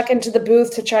 like to check into the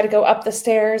booth, to try to go up the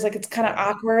stairs, like it's kind of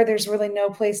awkward. There's really no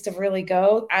place to really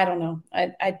go. I don't know.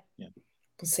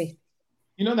 We'll see.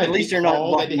 You know, that at least they're not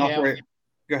blocking off where.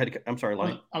 Go ahead. I'm sorry,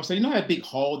 Lonnie. I'm saying, you know that big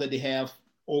hall that they have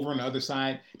over on the other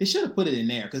side? They should have put it in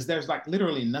there, because there's like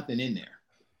literally nothing in there.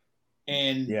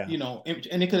 And you know,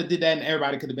 and they could have did that, and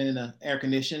everybody could have been in the air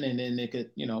condition, and then they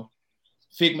could, you know,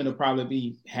 Figment will probably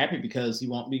be happy because he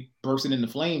won't be bursting into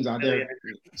flames out there.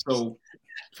 So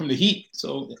from the heat,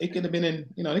 so it could have been in,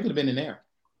 you know, they could have been in there.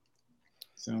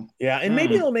 So and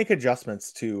maybe they'll make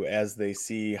adjustments too as they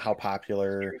see how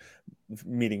popular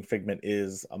meeting Figment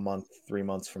is a month, 3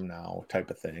 months from now, type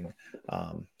of thing.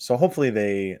 So hopefully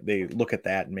they look at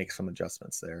that and make some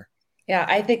adjustments there. Yeah,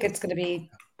 I think it's going to be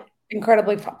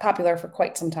incredibly popular for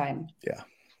quite some time.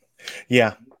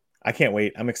 Yeah. I can't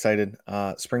wait. I'm excited.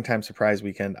 Springtime surprise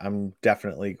weekend. I'm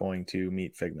definitely going to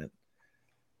meet Figment.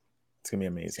 It's gonna be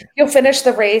amazing. You'll finish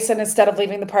the race, and instead of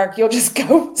leaving the park, you'll just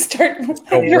go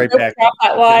right back up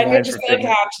that line. You're just like,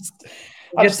 get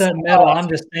that medal. I'm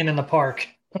just staying in the park.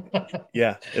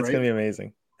 Yeah, it's gonna be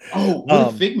amazing. Oh,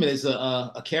 what if Figment is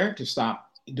a character stop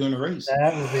during the race?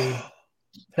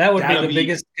 That would be the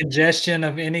biggest congestion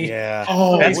of any. Yeah.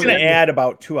 Oh, that's going to add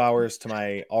about 2 hours to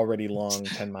my already long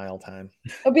 10-mile time.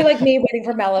 It'll be like me waiting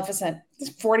for Maleficent.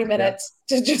 Just 40 minutes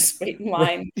to just wait in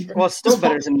line. Well, it's still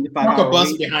better than 5 hours. Park a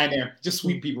bus behind there. Just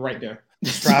sweep people right there.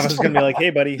 Strava's going to be like, hey,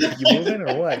 buddy, you moving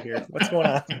or what here? What's going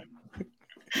on?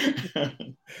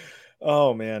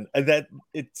 Oh, man.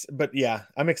 But yeah,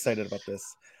 I'm excited about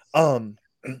this.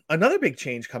 Another big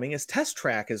change coming is Test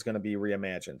Track is going to be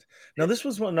reimagined. Now, this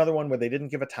was another one where they didn't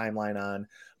give a timeline on,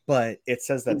 but it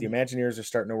says that the Imagineers are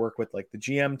starting to work with like the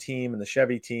GM team and the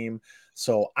Chevy team.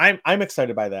 So I'm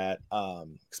excited by that,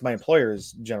 because my employer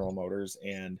is General Motors,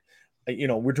 and you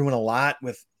know, we're doing a lot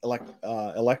with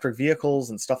electric vehicles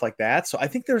and stuff like that. So I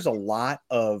think there's a lot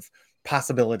of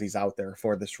possibilities out there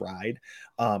for this ride,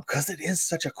 because it is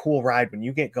such a cool ride when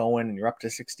you get going and you're up to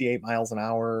 68 miles an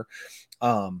hour.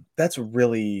 That's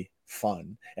really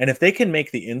fun. And if they can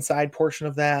make the inside portion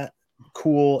of that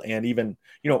cool and even,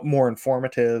 you know, more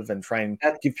informative, and try and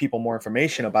give people more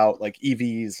information about like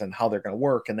EVs and how they're going to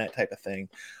work and that type of thing,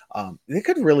 they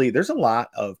could really, there's a lot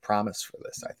of promise for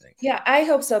this, I think. Yeah, I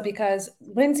hope so, because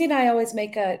Lindsay and I always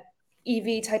make a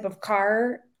EV type of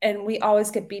car, and we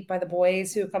always get beat by the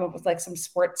boys who come up with like some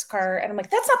sports car. And I'm like,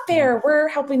 that's not fair. We're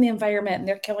helping the environment, and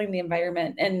they're killing the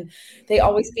environment. And they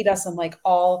always beat us on like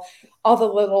all the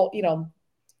little, you know,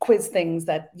 quiz things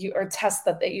that you, or tests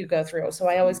that you go through. So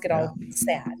I always get all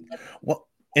sad. Well,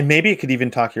 and maybe it could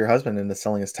even talk your husband into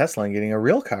selling his Tesla and getting a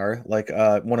real car, like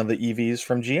one of the EVs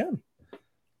from GM.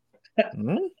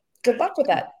 Good luck with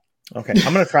that. Okay,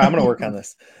 I'm gonna work on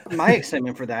this. My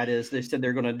excitement for that is they said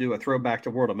they're going to do a throwback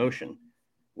to World of Motion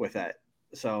with that.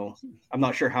 So I'm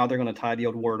not sure how they're going to tie the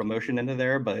old World of Motion into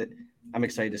there, but I'm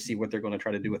excited to see what they're going to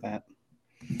try to do with that.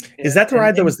 Is that the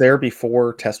ride that was there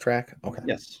before Test Track? Okay.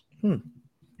 Yes. And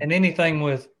anything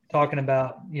with talking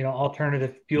about, you know,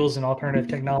 alternative fuels and alternative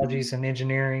technologies and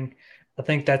engineering, I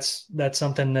think that's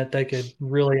something that they could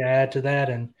really add to that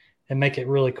and make it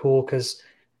really cool. Because,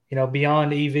 you know,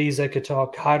 beyond EVs, they could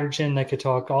talk hydrogen, they could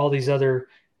talk all these other,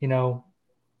 you know,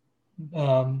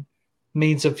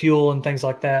 means of fuel and things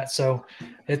like that. So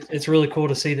it's really cool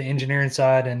to see the engineering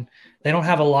side, and they don't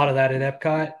have a lot of that at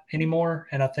Epcot anymore.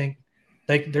 And I think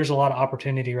there's a lot of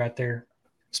opportunity right there.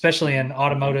 especially in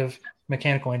automotive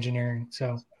mechanical engineering.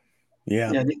 So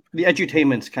Yeah. The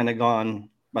edutainment's kind of gone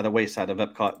by the wayside of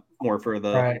Epcot more for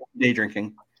the day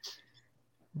drinking.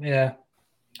 Yeah.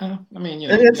 I mean,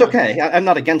 it's okay. I'm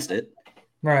not against it.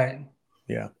 Right.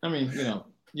 Yeah. I mean,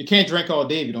 you can't drink all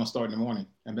day if you don't start in the morning,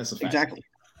 and that's a fact. Exactly.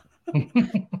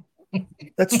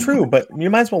 That's true, but you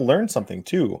might as well learn something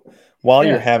too while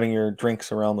you're having your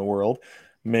drinks around the world.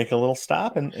 Make a little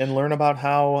stop and learn about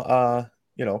how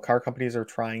car companies are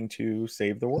trying to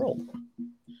save the world.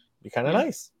 Be kind of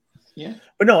nice. Yeah.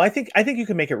 But no, I think you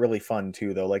can make it really fun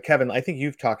too, though. Like Kevin, I think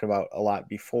you've talked about a lot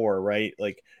before, right?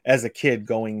 Like as a kid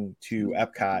going to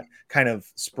Epcot kind of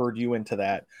spurred you into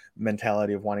that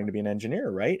mentality of wanting to be an engineer,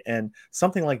 right? And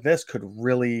something like this could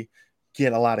really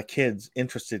get a lot of kids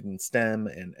interested in STEM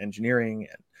and engineering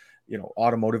and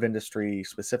automotive industry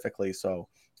specifically. So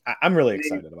I'm really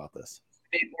excited about this.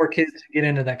 Need more kids to get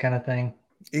into that kind of thing.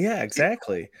 Yeah,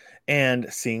 exactly.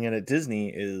 And seeing it at Disney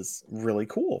is really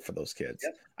cool for those kids.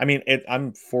 Yep. I mean,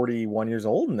 I'm 41 years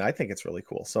old and I think it's really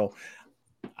cool. So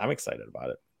I'm excited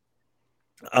about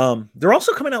it. They're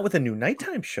also coming out with a new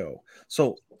nighttime show.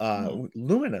 So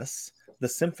Luminous, the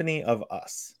Symphony of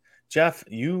Us. Jeff,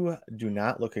 you do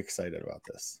not look excited about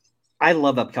this. I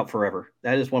love Epcot Forever.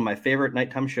 That is one of my favorite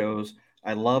nighttime shows.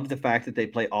 I love the fact that they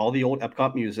play all the old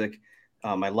Epcot music.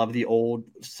 I love the old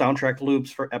soundtrack loops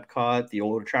for Epcot, the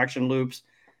old attraction loops.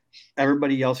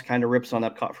 Everybody else kind of rips on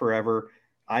Epcot Forever.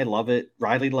 I love it.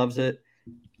 Riley loves it.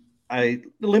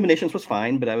 Illuminations was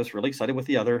fine, but I was really excited with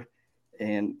the other.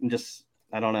 And just,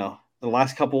 I don't know. The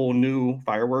last couple new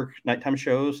firework nighttime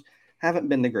shows haven't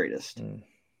been the greatest.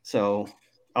 So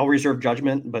I'll reserve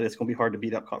judgment, but it's going to be hard to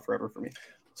beat Epcot Forever for me.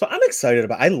 So I'm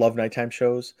excited I love nighttime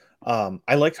shows.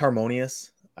 I liked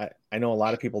Harmonious. I know a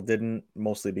lot of people didn't,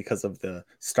 mostly because of the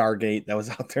Stargate that was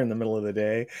out there in the middle of the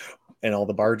day and all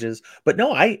the barges. But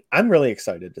no, I'm really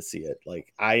excited to see it.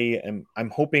 Like I'm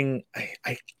hoping,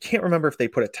 I can't remember if they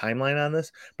put a timeline on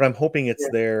this, but I'm hoping it's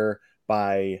there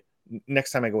by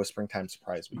next time I go a Springtime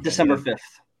Surprise Weekend. December 5th.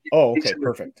 Oh, okay,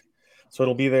 perfect. So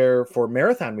it'll be there for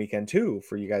Marathon Weekend too,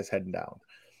 for you guys heading down.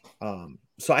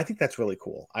 So I think that's really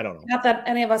cool. I don't know. Not that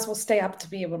any of us will stay up to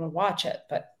be able to watch it,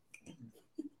 but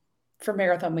for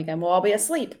Marathon Weekend, we'll all be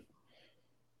asleep.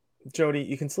 Jody,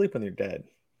 you can sleep when you're dead.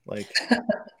 Like,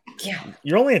 yeah,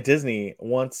 you're only at Disney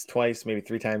once, twice, maybe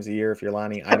 3 times a year if you're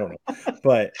Lonnie. I don't know,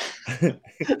 but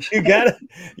you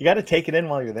gotta take it in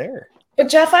while you're there. But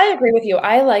Jeff, I agree with you.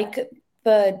 I like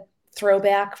the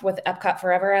throwback with Epcot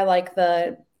Forever. I like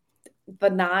the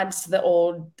nods to the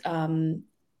old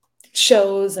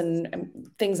shows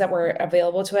and things that were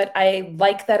available to it. I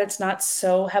like that it's not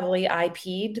so heavily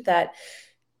IP'd that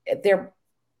they're,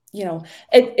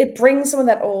 it brings some of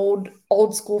that old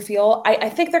school feel. I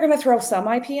think they're going to throw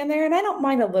some IP in there, and I don't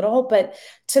mind a little, but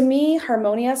to me,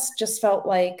 Harmonious just felt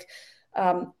like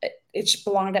it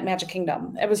belonged at Magic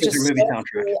Kingdom. It was just so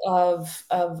full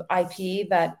of IP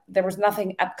that there was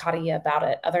nothing Epcot-y about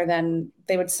it, other than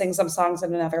they would sing some songs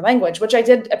in another language, which I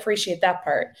did appreciate that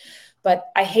part.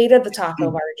 But I hated the taco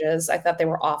barges. I thought they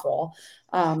were awful.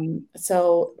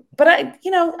 But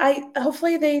I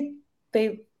hopefully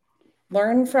they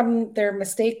learn from their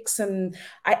mistakes, and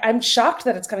I'm shocked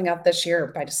that it's coming out this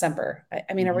year by December.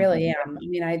 I mean, I really am. I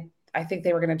mean, I think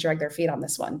they were going to drag their feet on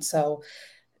this one. So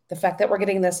the fact that we're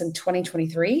getting this in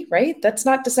 2023, right? That's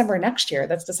not December next year.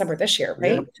 That's December this year,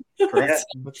 right? Yeah, correct.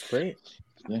 That's great.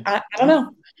 Yeah. I don't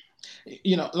know.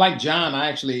 Like John, I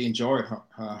actually enjoyed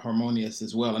Harmonious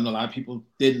as well. I know a lot of people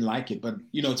didn't like it, but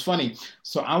it's funny.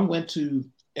 So I went to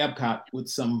Epcot with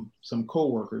some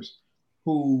coworkers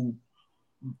who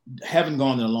haven't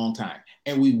gone in a long time,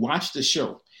 and we watched the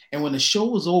show. And when the show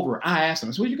was over, I asked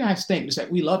them, "So what do you guys think?" They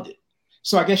said, "We loved it."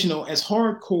 So I guess as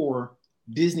hardcore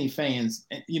Disney fans,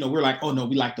 we're like, "Oh no,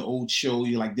 we like the old show.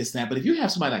 You like this and that." But if you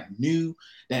have somebody like new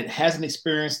that hasn't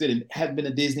experienced it and hasn't been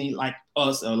to Disney like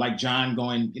us, or like John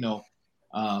going,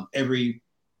 every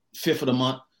 5th of the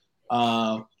month,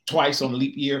 twice on a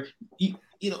leap year,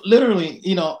 literally,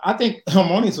 I think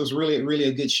Harmonious was really, really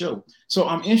a good show. So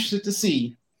I'm interested to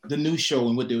see the new show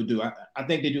and what they'll do. I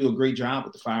think they do a great job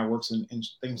with the fireworks and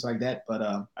things like that. But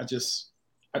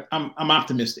I'm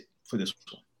optimistic for this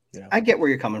one. Yeah. I get where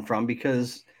you're coming from,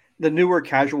 because the newer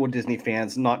casual Disney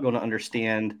fans not going to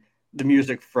understand the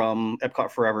music from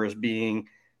Epcot Forever as being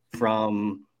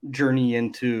from Journey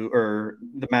into, or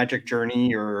the Magic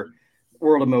Journey, or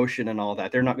World of Motion and all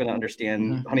that. They're not going to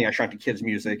understand Honey, I Shrunk the Kids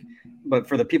music. But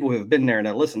for the people who have been there and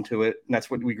that listen to it, and that's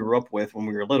what we grew up with when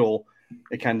we were little,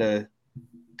 it kind of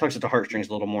tugs at the heartstrings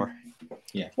a little more.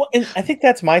 Yeah. Well, and I think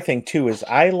that's my thing too, is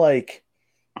I like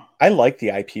the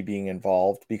IP being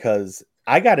involved, because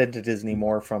I got into Disney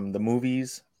more from the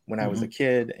movies when I was a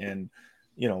kid, and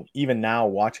even now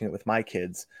watching it with my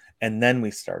kids, and then we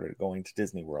started going to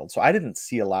Disney World. So I didn't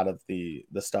see a lot of the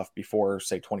stuff before,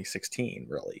 say, 2016,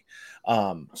 really.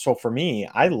 So for me,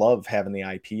 I love having the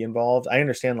IP involved. I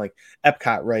understand, like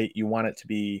Epcot, right? You want it to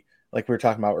be like we were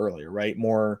talking about earlier, right?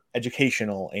 More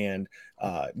educational and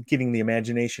getting the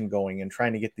imagination going and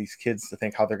trying to get these kids to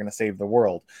think how they're going to save the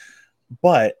world.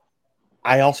 But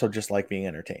I also just like being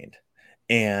entertained.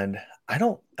 And I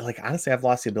don't honestly, I've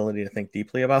lost the ability to think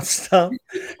deeply about stuff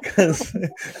because,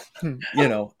 I'm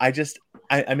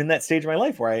in that stage of my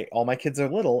life where all my kids are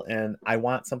little and I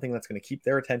want something that's going to keep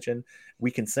their attention.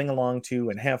 We can sing along to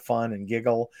and have fun and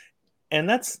giggle. And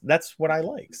that's what I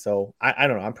like. So I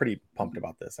don't know. I'm pretty pumped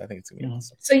about this. I think it's going to be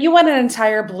awesome. So you want an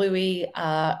entire Bluey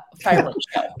fireworks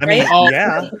show, I mean, right?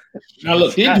 yeah. Now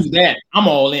look, they do that. I'm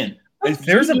all in. If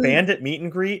there's a bandit meet and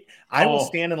greet, I will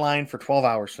stand in line for 12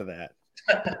 hours for that.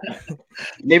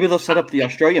 Maybe they'll set up the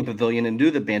Australian pavilion and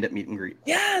do the bandit meet and greet.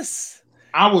 Yes.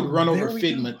 I would run over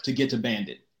Figment to get to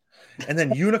Bandit. And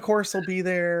then Unicorse will be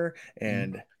there,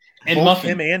 and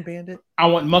Muffin. Him and Bandit. I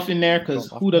want Muffin there because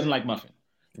who doesn't like Muffin?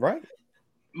 Right.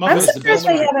 Muffin I'm surprised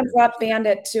they haven't brought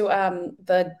Bandit to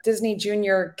the Disney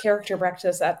Junior character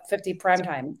breakfast at 50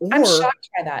 primetime. I'm shocked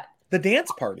by that. The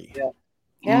dance party.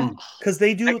 Yeah. Because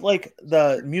they do like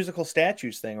the musical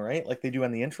statues thing, right? Like they do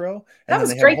on the intro. And that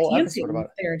was great dancing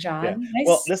there, John. Yeah. Nice.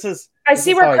 Well, this is I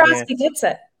see where Krusty gets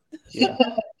it. Yeah.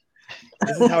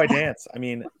 This is how I dance. I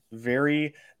mean,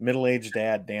 very middle-aged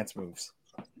dad dance moves.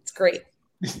 It's great.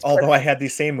 Although I had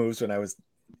these same moves when I was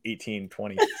 18,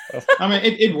 20. So. I mean,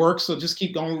 it works, so just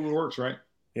keep going with it works, right?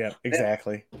 Yeah,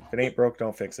 exactly. If it ain't broke,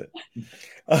 don't fix it.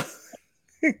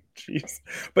 Jeez.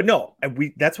 But no,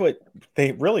 that's what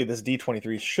this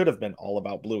D23 should have been all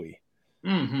about, Bluey.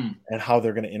 And how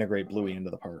they're going to integrate Bluey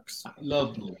into the parks. I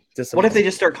love Bluey. What if they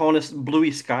just start calling us Bluey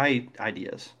Sky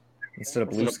ideas? Instead of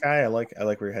Blue Sky, I like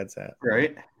where your head's at.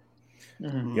 Right?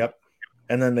 Yep.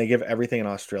 And then they give everything an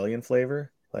Australian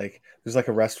flavor. Like there's like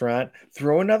a restaurant,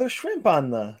 throw another shrimp on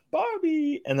the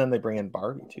Barbie, and then they bring in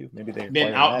Barbie too. Maybe they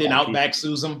then Outback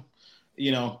sues them.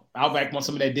 Outback wants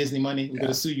some of that Disney money. We're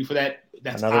gonna sue you for that.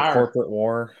 That's another corporate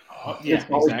war. Yeah,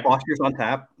 exactly. Foster's on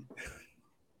tap.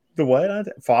 The what on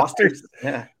tap? Foster's?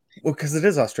 Yeah. Well, because it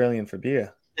is Australian for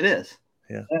beer. It is.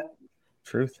 Yeah.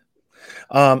 Truth.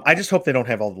 I just hope they don't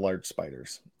have all the large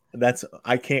spiders.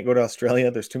 I can't go to Australia.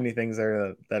 There's too many things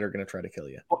there that are going to try to kill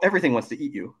you. Well, everything wants to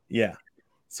eat you. Yeah.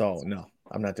 So no,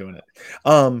 I'm not doing it.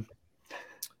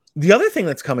 The other thing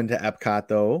that's coming to Epcot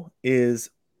though is,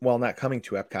 well, not coming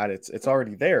to Epcot. It's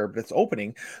already there, but it's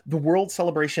opening. The World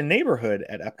Celebration neighborhood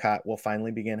at Epcot will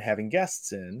finally begin having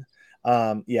guests in.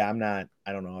 I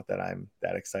don't know that I'm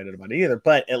that excited about it either,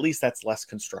 but at least that's less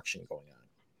construction going on.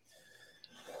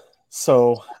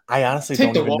 So I honestly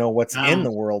don't even know what's in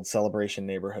the World Celebration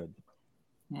neighborhood.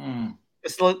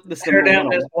 It's the down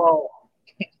this wall.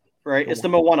 Right, it's the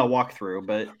Moana walkthrough,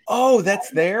 but that's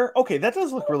there. Okay, that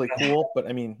does look really cool. But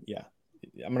I mean, yeah,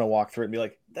 I'm gonna walk through it and be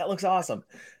like, that looks awesome.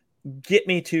 Get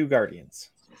me to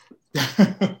Guardians.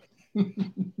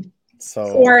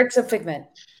 Or to Figment.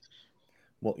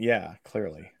 Well, yeah,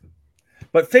 clearly.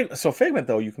 But Figment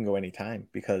though, you can go anytime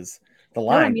because the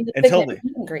line until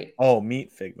the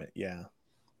meet Figment. Yeah,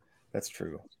 that's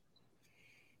true.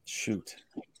 Shoot,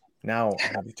 now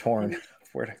I'll be torn.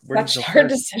 Where Such hard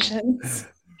decisions.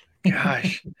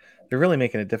 Gosh, they're really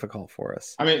making it difficult for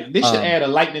us. I mean, they should add a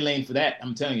lightning lane for that.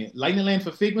 I'm telling you, lightning lane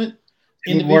for Figment,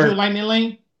 individual lightning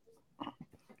lane.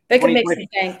 They can make some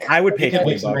bank. I would pay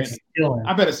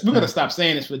 $20. We better stop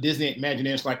saying this for Disney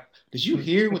Imagineers. Like, did you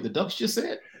hear what the Ducks just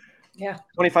said? Yeah,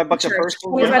 $25 a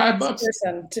person. $25 a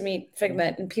person to meet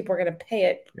Figment, and people are going to pay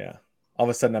it. Yeah. All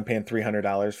of a sudden, I'm paying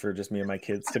 $300 for just me and my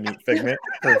kids to meet Figment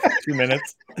for 2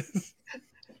 minutes.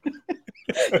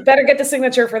 Better get the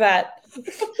signature for that.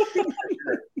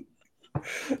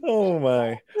 Oh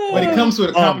my! But it comes with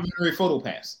a complimentary photo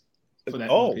pass for that.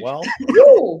 Oh well!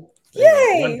 Ooh,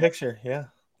 yay! One picture, yeah.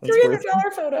 $300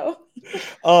 photo.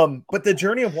 But the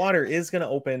Journey of Water is going to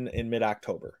open in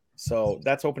mid-October, so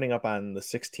that's opening up on the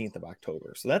 16th of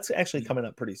October. So that's actually coming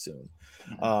up pretty soon.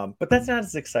 But that's not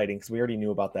as exciting because we already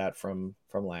knew about that from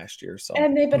last year. So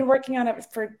and they've been working on it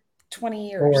for 20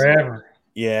 years. Forever.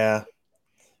 Yeah.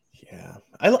 Yeah,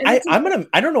 I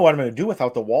don't know what I'm gonna do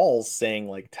without the walls saying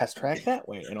like test track that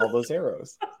way and all those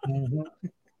arrows.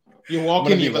 You walk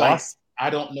in, you're like, I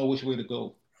don't know which way to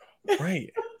go.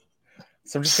 Right.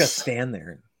 So I'm just gonna stand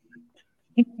there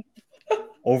and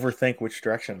overthink which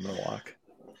direction I'm gonna walk.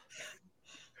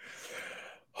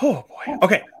 Oh boy.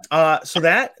 Okay. So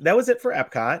that was it for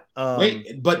Epcot.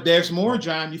 Wait, but there's more,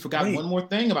 John. You forgot one more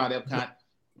thing about Epcot.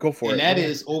 Go for it. And that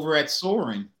is over at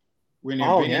Soarin', when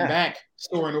they're bringing back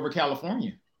Soarin' over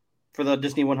California for the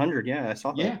Disney 100. Yeah, I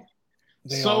saw that. Yeah.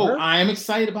 So I am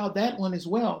excited about that one as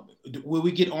well. Will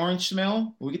we get orange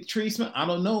smell? Will we get the tree smell? I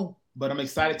don't know, but I'm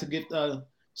excited to get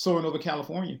Soarin' over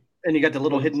California. And you got the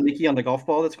little hidden Mickey on the golf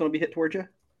ball that's going to be hit towards you.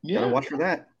 Yeah, gotta watch for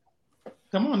that.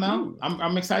 Come on now,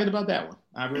 I'm excited about that one.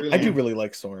 I do really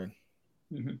like Soarin'.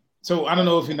 Mm-hmm. So I don't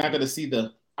know if you're not going to see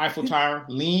the Eiffel Tower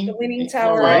the leaning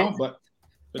tower, right? But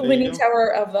the leaning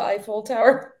tower of the Eiffel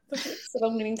Tower, the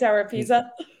leaning tower of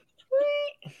Pisa.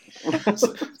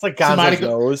 It's like somebody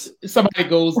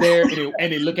goes there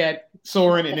and they look at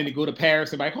Soarin' and then they go to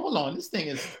Paris and like, hold on, this thing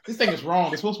is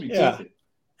wrong. It's supposed to be tilted.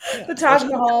 Yeah. The Taj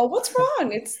Mahal. What's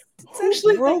wrong? It's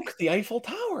actually broke the Eiffel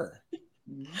Tower.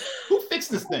 Who fixed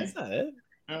this thing?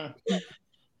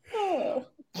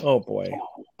 Oh boy.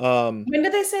 When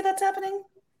did they say that's happening?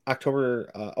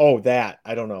 October. That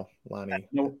I don't know, Lonnie.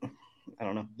 No, I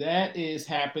don't know. That is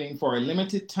happening for a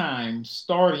limited time,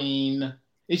 starting.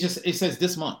 It says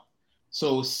this month.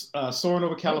 So Soarin'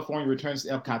 over California returns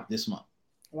to Epcot this month.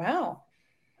 Wow.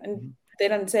 And they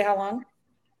didn't say how long?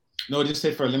 No, it just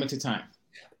said for a limited time.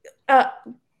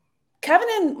 Kevin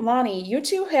and Lonnie, you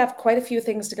two have quite a few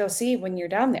things to go see when you're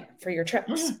down there for your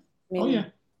trips. You've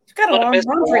got a long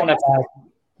trip.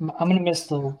 I'm going to miss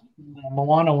the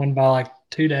Moana one by like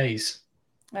 2 days.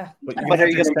 But are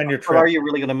you extend your trip? Are you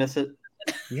really going to miss it?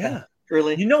 Yeah.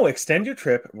 Really? Extend your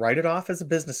trip, write it off as a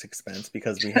business expense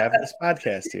because we have this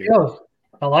podcast here. Yo,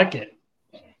 I like it.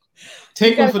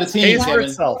 Take one for the team,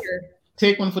 Kevin.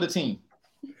 Take one for the team.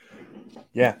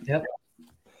 Yeah. Yep.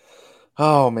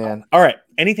 Oh, man. All right.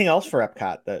 Anything else for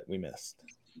Epcot that we missed?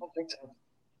 I don't think so.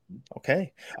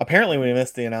 Okay. Apparently, we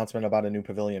missed the announcement about a new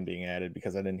pavilion being added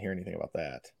because I didn't hear anything about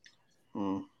that.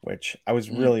 Which I was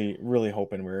really, really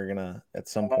hoping we were going to, at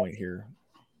some point here,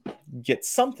 get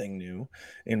something new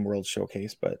in World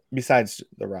Showcase, but besides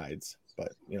the rides,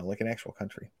 but like an actual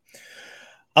country.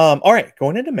 All right,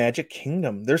 going into Magic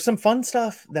Kingdom. There's some fun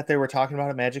stuff that they were talking about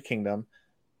at Magic Kingdom.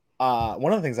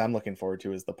 One of the things I'm looking forward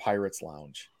to is the Pirates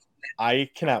Lounge. I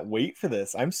cannot wait for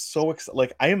this. I'm so excited.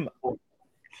 Like I'm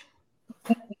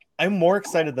more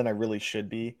excited than I really should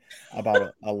be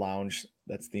about a lounge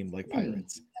that's themed like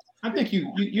pirates. I think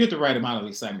you have the right amount of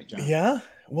excitement, John. Yeah.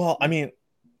 Well, I mean,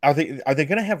 are they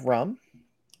going to have rum?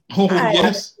 Oh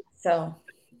yes. So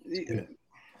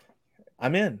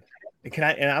I'm in.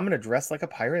 And I'm going to dress like a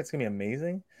pirate. It's going to be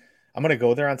amazing. I'm going to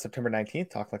go there on September 19th,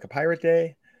 talk like a pirate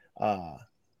day. I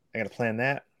got to plan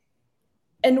that.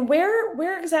 And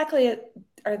where exactly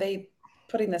are they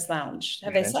putting this lounge?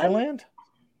 Have they said? Land?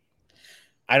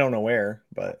 I don't know where,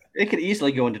 but it could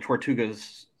easily go into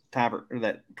Tortuga's Tavern or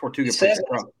that Tortuga place.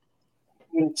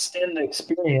 Extend the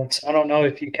experience. I don't know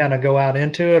if you kind of go out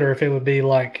into it or if it would be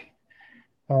like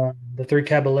the Three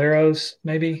Caballeros,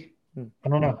 maybe. I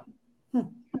don't know.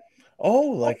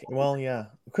 Yeah,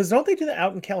 because don't they do that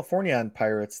out in California on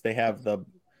Pirates? They have the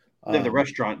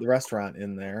restaurant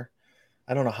in there.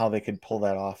 I don't know how they could pull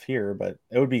that off here, but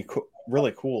it would be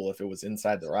really cool if it was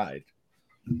inside the ride.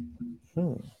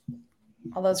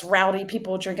 All those rowdy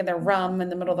people drinking their rum in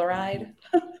the middle of the ride.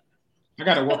 I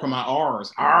got to work on my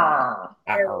R's. R.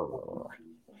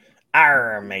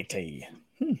 R, matey.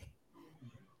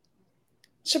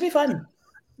 Should be fun.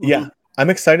 Yeah, I'm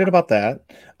excited about that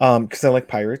because I like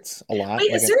pirates a lot.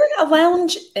 Wait, is there a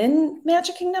lounge in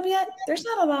Magic Kingdom yet? There's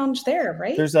not a lounge there,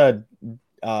 right? There's a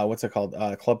what's it called?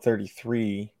 Club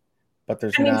 33, but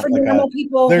there's not for like normal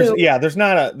people. There's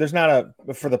not a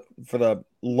for the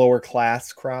lower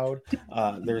class crowd.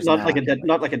 There's not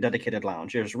like a dedicated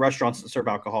lounge. There's restaurants that serve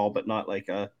alcohol, but not like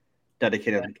a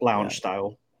dedicated lounge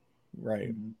style.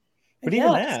 Right. But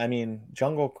even that, I mean,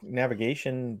 Jungle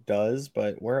Navigation does,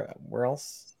 but where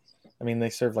else? I mean, they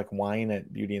serve like wine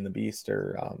at Beauty and the Beast,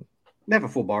 or they have a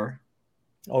full bar.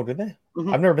 Oh, did they?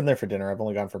 Mm-hmm. I've never been there for dinner. I've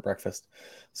only gone for breakfast.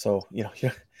 So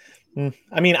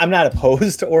I mean, I'm not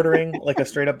opposed to ordering like a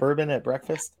straight up bourbon at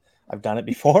breakfast. I've done it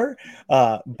before,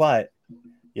 but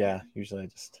yeah, usually I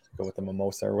just go with the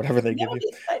mimosa or whatever they give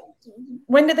you.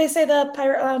 When did they say the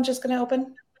Pirate Lounge is going to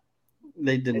open?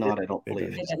 They did not. I don't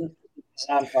believe. They didn't.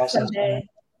 Someday.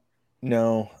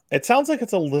 No, it sounds like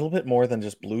it's a little bit more than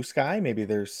just blue sky. Maybe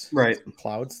there's some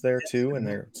clouds there too, and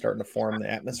they're starting to form the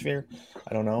atmosphere.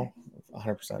 I don't know,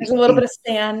 100%. There's a little bit of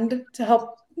sand to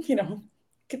help,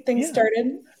 get things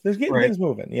started. There's getting things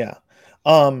moving. Yeah.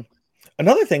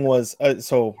 Another thing was,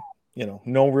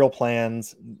 no real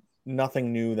plans,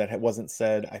 nothing new that wasn't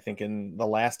said, I think, in the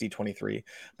last D23,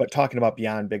 but talking about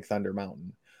Beyond Big Thunder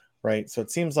Mountain, right? So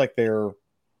it seems like they're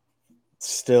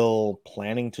still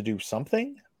planning to do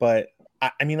something, but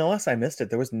I mean, unless I missed it,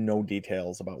 there was no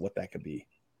details about what that could be.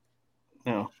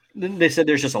 No, they said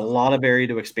there's just a lot of area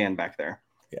to expand back there.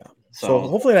 Yeah. So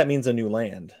hopefully that means a new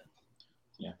land.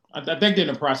 Yeah, I think they're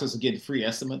in the process of getting free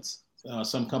estimates.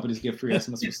 Some companies get free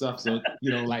estimates for stuff. So,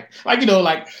 like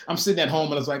I'm sitting at home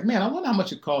and I was like, man, I wonder how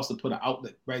much it costs to put an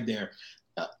outlet right there.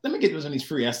 Let me get those on these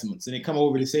free estimates. And they come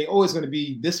over and say, oh, it's going to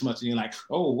be this much. And you're like,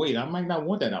 oh, wait, I might not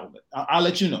want that outlet. I'll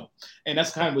let you know. And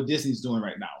that's kind of what Disney's doing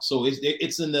right now. So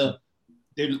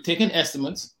they're taking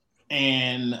estimates,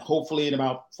 and hopefully in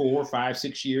about 4, 5,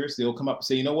 6 years, they'll come up and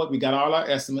say, you know what, we got all our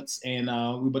estimates and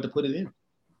we're about to put it in.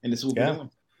 And this is what we're doing.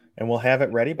 And we'll have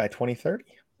it ready by 2030.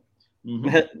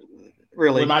 Mm-hmm.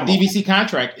 Really? When my DVC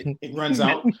contract it runs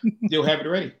out, they'll have it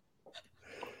ready.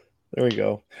 There we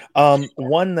go.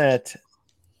 One that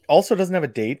also doesn't have a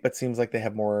date, but seems like they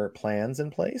have more plans in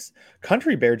place.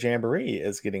 Country Bear Jamboree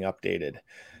is getting updated.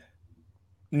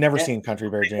 Never seen Country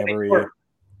Bear Jamboree.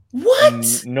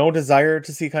 What? No desire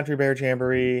to see Country Bear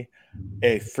Jamboree.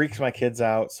 It freaks my kids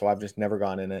out, so I've just never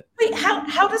gone in it. Wait,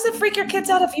 how does it freak your kids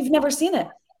out if you've never seen it?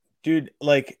 Dude,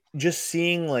 like just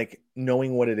seeing, like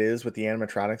knowing what it is with the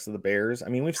animatronics of the bears. I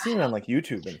mean, we've seen it on like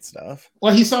YouTube and stuff.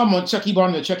 Well, he saw him on He bought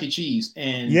him to Chuck E. Cheese,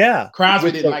 and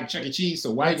Crosby didn't like Chuck E. Cheese,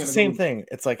 so why are you gonna the same thing?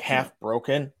 It's like half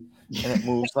broken and it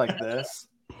moves like this.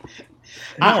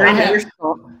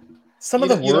 Some of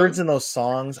the words in those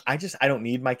songs, I don't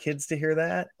need my kids to hear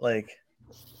that. Like,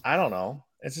 I don't know.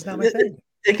 It's just not my thing.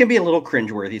 It can be a little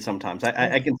cringeworthy sometimes.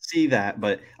 I can see that,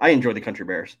 but I enjoy the Country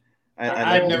Bears.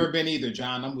 I've never been either,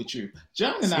 John. I'm with you.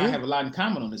 John and I have a lot in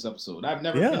common on this episode. I've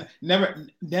never I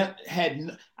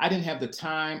didn't have the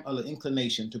time or the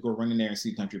inclination to go run in there and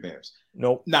see Country Bears.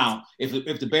 Nope. Now, if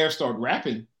the bears start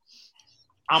rapping,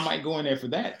 I might go in there for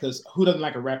that, because who doesn't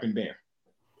like a rapping bear?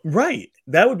 Right.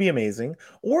 That would be amazing.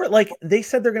 Or like they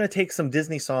said they're going to take some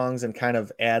Disney songs and kind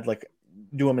of add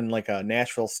do them in like a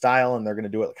Nashville style, and they're going to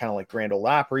do it kind of like Grand Ole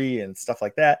Opry and stuff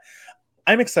like that.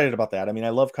 I'm excited about that. I mean, I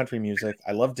love country music.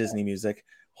 I love Disney music.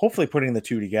 Hopefully putting the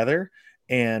two together.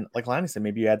 And like Lonnie said,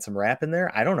 maybe you add some rap in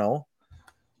there. I don't know.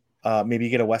 Maybe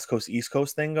you get a West Coast, East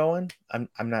Coast thing going. I'm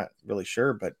not really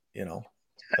sure, but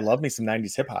I love me some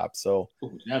 90s hip hop. So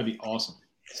that'd be awesome.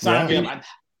 Sign me up.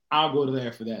 I'll go to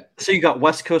there for that. So you got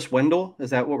West Coast Wendell? Is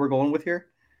that what we're going with here?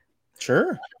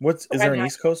 Sure. Is there an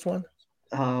East Coast one?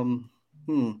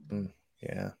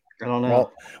 Yeah. I don't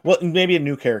know. Well, maybe a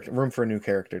new character, room for a new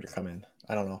character to come in.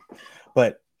 I don't know.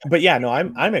 But yeah, no,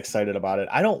 I'm excited about it.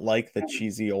 I don't like the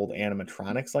cheesy old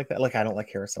animatronics like that. Like, I don't like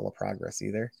Carousel of Progress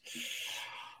either.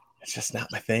 It's just not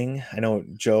my thing. I know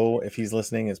Joe, if he's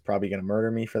listening, is probably going to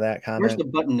murder me for that comment. Where's the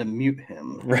button to mute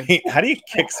him? Right? How do you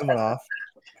kick someone off?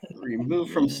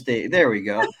 Remove from stage. There we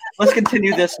go. Let's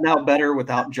continue this now better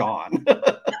without John.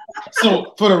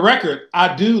 So, for the record,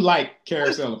 I do like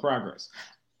Carousel of Progress.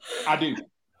 I do.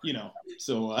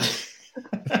 So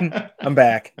I'm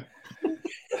back.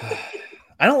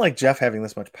 I don't like Jeff having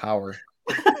this much power.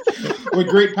 With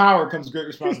great power comes great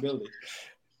responsibility.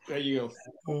 There you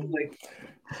go.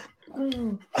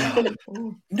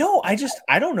 No,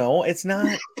 I don't know. It's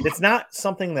not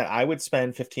something that I would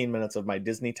spend 15 minutes of my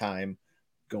Disney time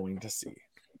going to see.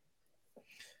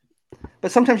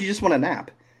 But sometimes you just want a nap.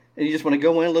 And you just want to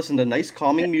go in, listen to nice,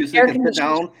 calming music, and sit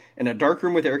down in a dark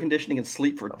room with air conditioning and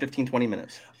sleep for 15, 20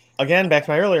 minutes. Again, back to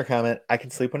my earlier comment, I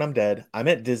can sleep when I'm dead. I'm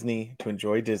at Disney to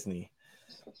enjoy Disney,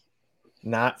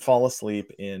 not fall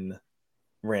asleep in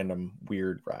random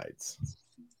weird rides.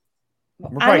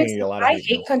 I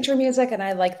hate country music, and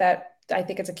I like that. I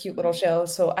think it's a cute little show,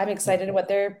 so I'm excited what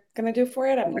they're going to do for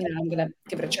it. I'm going to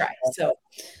give it a try. So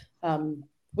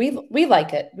we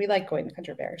like it. We like going to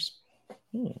Country Bears.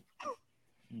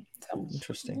 So,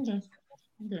 interesting.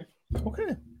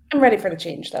 Okay. I'm ready for the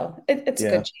change, though. It's a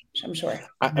good change, I'm sure.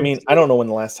 I mean, I don't know when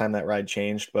the last time that ride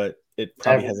changed, but it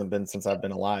probably hasn't been since I've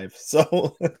been alive.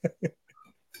 So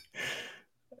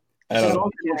I don't know.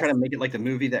 You're trying to make it like the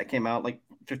movie that came out like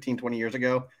 15, 20 years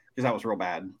ago, because that was real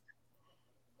bad.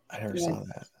 I never saw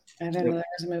that. I didn't know there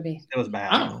was a movie. It was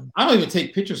bad. I don't even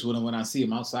take pictures with them when I see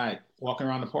them outside walking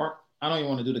around the park. I don't even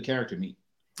want to do the character meet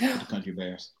with the Country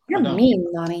Bears. You're mean,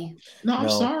 Lonnie. No, I'm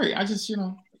sorry. I just,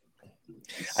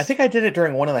 I think I did it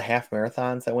during one of the half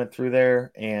marathons that went through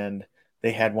there, and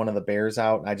they had one of the bears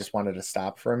out, and I just wanted to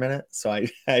stop for a minute, so I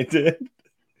did.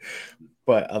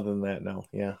 But other than that, no,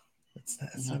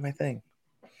 that's not my thing.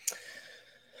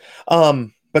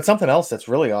 But something else that's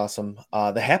really awesome,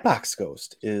 the Hatbox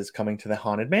Ghost is coming to the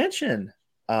Haunted Mansion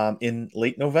in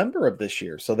late November of this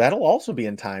year, so that'll also be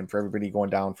in time for everybody going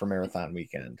down for marathon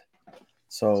weekend.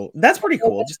 So that's pretty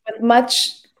cool.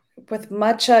 With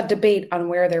much debate on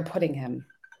where they're putting him.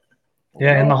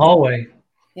 Yeah, in the hallway.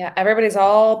 Yeah, everybody's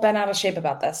all been out of shape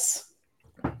about this.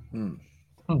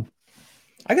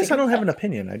 I guess I don't have an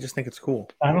opinion. I just think it's cool.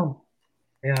 I don't.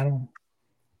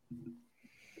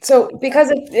 So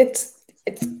because it's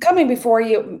coming before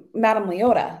you, Madame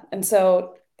Leota, and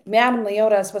so Madame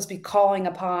Leota is supposed to be calling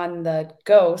upon the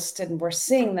ghost, and we're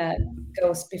seeing that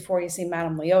ghost before you see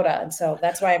Madame Leota, and so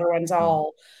that's why everyone's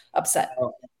all upset.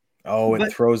 Oh,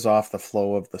 it throws off the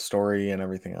flow of the story and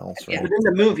everything else, right? But in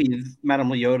the movie, Madame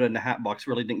Leota and the Hatbox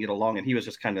really didn't get along, and he was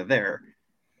just kind of there.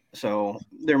 So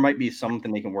there might be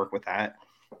something they can work with that.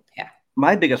 Yeah.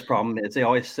 My biggest problem is they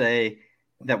always say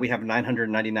that we have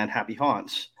 999 happy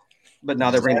haunts, but now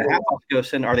they're bringing the Hatbox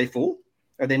ghosts in. Are they full?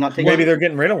 Are they not taking? Maybe they're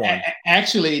getting rid of one.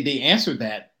 Actually, they answered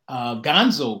that.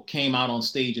 Gonzo came out on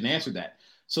stage and answered that.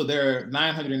 So there are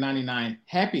 999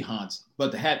 happy haunts,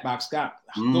 but the Hatbox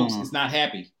ghost is not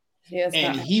happy.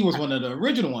 He was one of the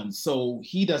original ones, so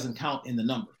he doesn't count in the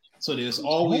number. So there's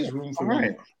always room for one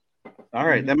more. All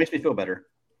right, that makes me feel better.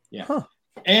 Yeah. Huh.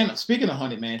 And speaking of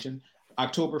Haunted Mansion,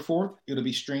 October 4th, it'll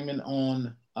be streaming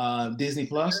on Disney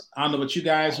Plus. I don't know about you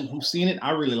guys who've seen it.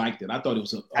 I really liked it. I thought it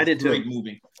was a great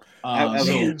movie.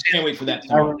 So can't wait for that.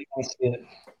 I really want to see it.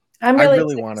 I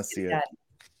really want to see it.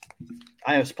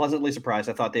 I was pleasantly surprised.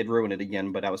 I thought they'd ruin it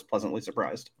again, but I was pleasantly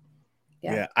surprised.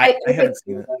 Yeah, I haven't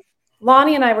seen it.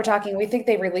 Lonnie and I were talking. We think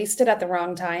they released it at the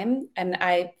wrong time, and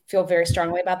I feel very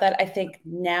strongly about that. I think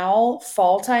now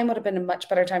fall time would have been a much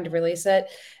better time to release it,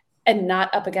 and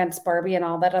not up against Barbie and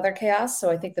all that other chaos. So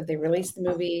I think that they released the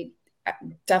movie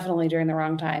definitely during the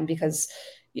wrong time, because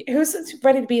who's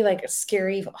ready to be like a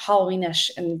scary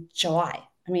Halloweenish in July?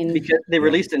 I mean, because they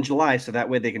released in July, so that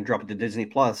way they can drop it to Disney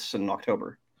Plus in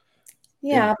October.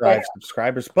 Yeah, drive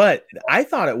subscribers. But I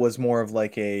thought it was more of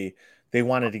like they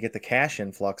wanted to get the cash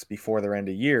influx before their end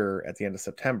of year at the end of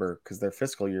September, because their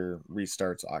fiscal year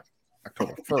restarts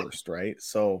October 1st, right?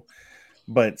 So,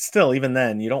 but still, even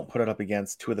then, you don't put it up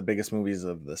against two of the biggest movies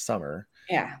of the summer.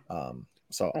 Yeah.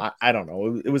 So I don't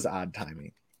know. It was odd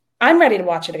timing. I'm ready to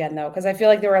watch it again, though, because I feel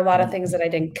like there were a lot of things that I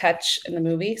didn't catch in the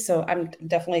movie. So I'm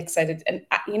definitely excited. And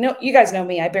you guys know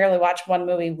me. I barely watch one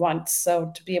movie once.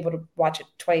 So to be able to watch it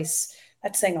twice,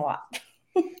 that's saying a lot.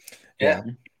 Yeah.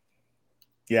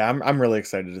 Yeah, I'm really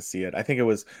excited to see it. I think it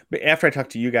was, but after I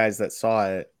talked to you guys that saw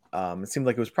it, it seemed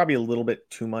like it was probably a little bit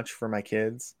too much for my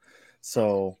kids.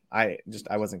 So I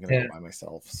wasn't going to go by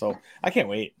myself. So I can't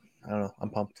wait. I don't know.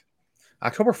 I'm pumped.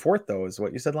 October 4th, though, is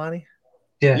what you said, Lonnie?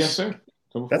 Yes, sir.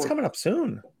 That's coming up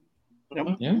soon.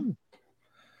 Yeah.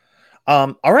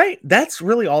 All right. That's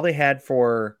really all they had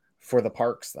for the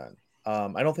parks then.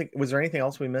 I don't think, was there anything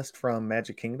else we missed from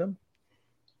Magic Kingdom?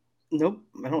 Nope,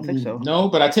 I don't think so. No,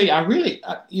 but I tell you,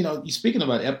 you speaking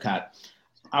about Epcot,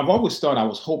 I've always thought, I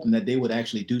was hoping that they would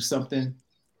actually do something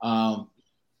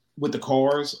with the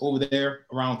cars over there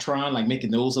around Tron, like making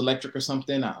those electric or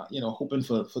something, hoping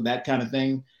for that kind of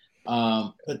thing.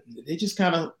 But they just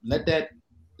kind of let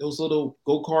those little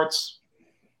go-karts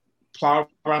plow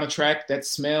around the track, that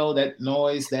smell, that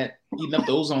noise, that eating up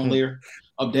the ozone layer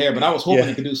up there. But I was hoping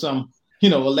they could do some,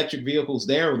 electric vehicles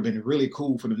there. Would have been really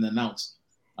cool for them to announce.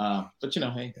 But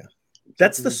hey,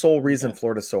 that's the sole reason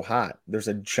Florida's so hot. There's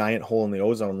a giant hole in the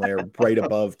ozone layer right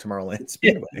above Tomorrowland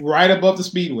Speedway. Right above the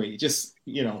Speedway. Just,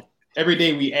 every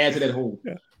day we add to that hole.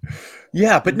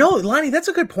 Yeah, but no, Lonnie, that's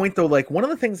a good point though. Like, one of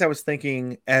the things I was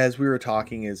thinking as we were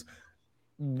talking is,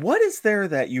 what is there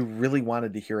that you really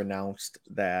wanted to hear announced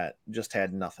that just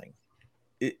had nothing?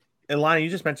 And Lonnie,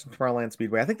 you just mentioned Tomorrowland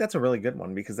Speedway. I think that's a really good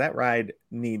one, because that ride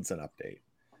needs an update.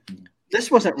 This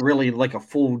wasn't really like a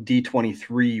full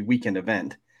D23 weekend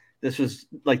event. This was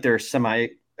like their semi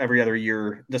every other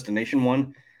year destination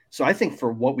one. So I think for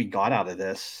what we got out of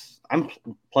this, I'm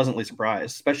pleasantly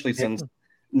surprised, especially since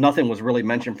nothing was really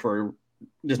mentioned for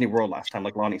Disney World last time,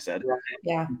 like Lonnie said.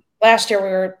 Yeah. Last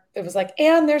year it was like,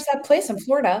 and there's that place in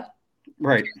Florida.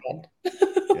 Right.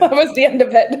 That was the end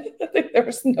of it. There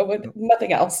was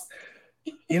nothing else.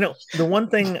 The one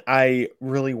thing I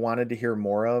really wanted to hear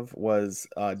more of was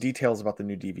details about the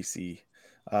new DVC.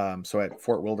 So at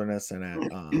Fort Wilderness and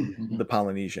at the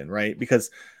Polynesian, right? Because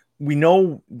we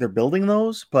know they're building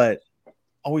those, but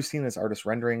all we've seen is artist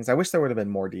renderings. I wish there would have been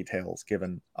more details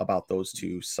given about those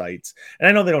two sites. And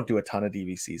I know they don't do a ton of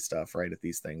DVC stuff, right, at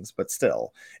these things, but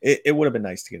still, it would have been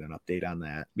nice to get an update on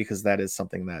that, because that is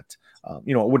something that,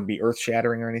 it wouldn't be earth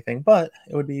shattering or anything, but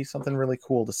it would be something really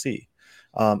cool to see.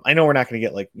 I know we're not going to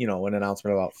get an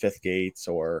announcement about Fifth Gates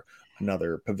or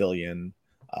another pavilion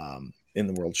in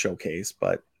the World Showcase,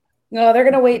 but no, they're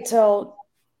going to wait till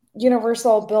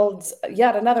Universal builds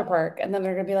yet another park, and then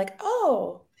they're going to be like,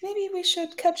 oh, maybe we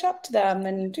should catch up to them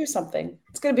and do something.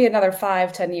 It's going to be another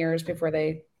 5-10 years before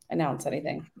they announce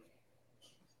anything.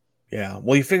 Yeah.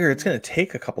 Well, you figure it's going to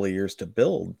take a couple of years to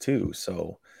build too.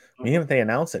 So even if they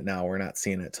announce it now, we're not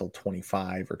seeing it till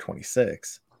 25 or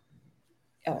 26.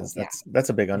 Oh, yeah. That's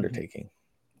a big undertaking.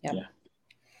 Yep.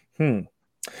 Yeah.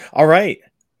 All right.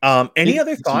 Any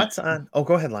other thoughts on? Oh,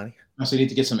 go ahead, Lonnie. I also need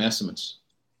to get some estimates.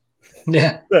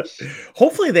 Yeah.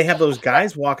 Hopefully they have those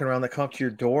guys walking around that come up to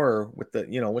your door with the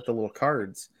little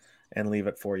cards and leave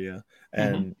it for you,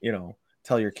 and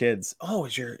tell your kids, oh,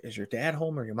 is your dad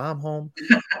home or your mom home?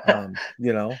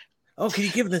 Oh, can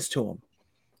you give this to him?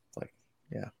 It's like,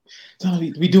 yeah. So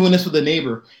we doing this with a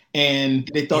neighbor, and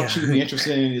they thought you would be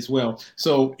interested in it as well.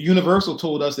 So Universal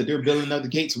told us that they're building another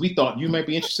gate, so we thought you might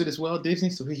be interested as well, Disney.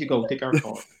 So here you go, take our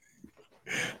card.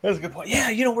 That's a good point.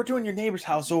 Yeah, we're doing your neighbor's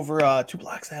house over 2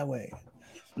 blocks that way.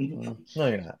 No,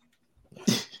 you're not.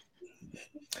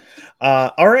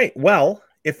 All right. Well,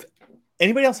 if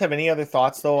anybody else have any other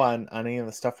thoughts though on any of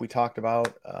the stuff we talked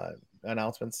about,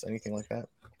 announcements, anything like that?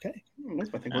 Okay. I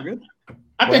think we're good.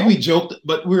 I think we joked,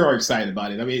 but we were excited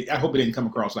about it. I mean, I hope it didn't come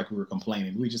across like we were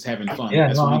complaining. We're just having fun. Yeah,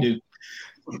 That's what we do.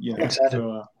 Yeah.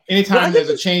 So anytime there's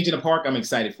a change in the park, I'm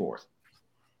excited for it.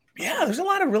 Yeah, there's a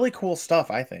lot of really cool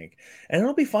stuff, I think. And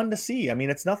it'll be fun to see. I mean,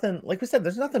 it's nothing, like we said,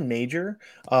 there's nothing major.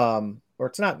 Or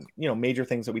it's not, major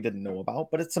things that we didn't know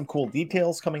about, but it's some cool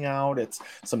details coming out. It's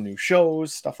some new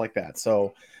shows, stuff like that.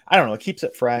 So I don't know, it keeps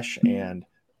it fresh. And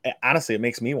honestly, it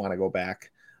makes me want to go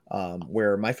back.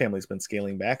 Where my family's been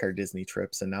scaling back our Disney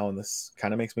trips, and now this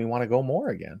kind of makes me want to go more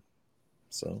again.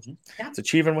 So it's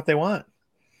achieving what they want.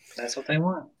 That's what they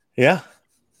want. Yeah.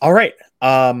 All right.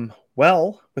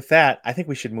 Well, with that, I think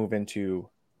we should move into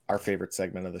our favorite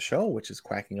segment of the show, which is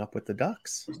Quacking Up with the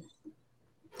Ducks.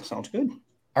 Sounds good.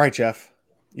 All right, Jeff,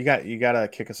 you got to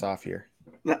kick us off here.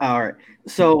 All right.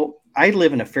 So I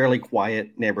live in a fairly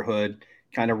quiet neighborhood,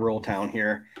 kind of rural town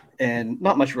here, and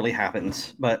not much really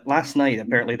happens. But last night,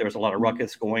 apparently there was a lot of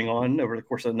ruckus going on over the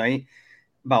course of the night.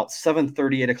 About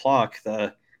 7:30, 8 o'clock,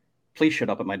 the police showed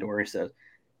up at my door. He said,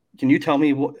 "Can you tell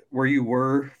me where you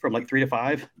were from like 3 to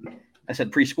 5?" I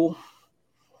said, "Preschool."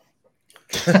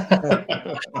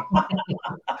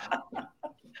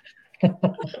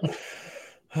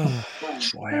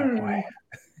 Boy, oh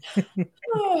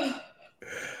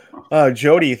boy.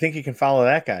 Jody, you think you can follow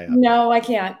that guy up? No, I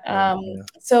can't.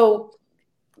 So,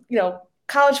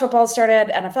 college football started,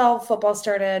 NFL football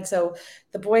started. So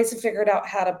the boys have figured out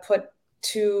how to put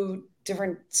 2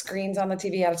 different screens on the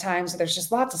TV at a time. So there's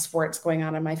just lots of sports going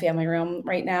on in my family room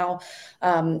right now.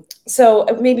 So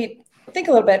maybe think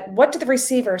a little bit. What did the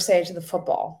receiver say to the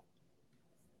football?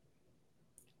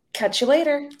 Catch you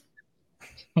later.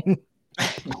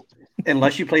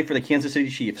 Unless you play for the Kansas City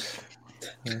Chiefs.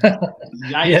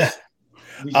 Yeah.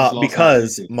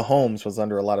 Because Mahomes was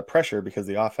under a lot of pressure because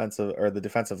the offensive or the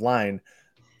defensive line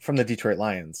from the Detroit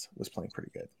Lions was playing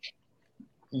pretty good.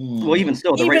 Well, even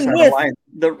still, the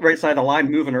right side of the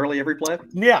line moving early every play.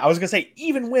 Yeah, I was gonna say,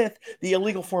 even with the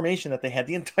illegal formation that they had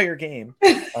the entire game,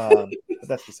 but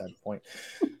that's beside the point.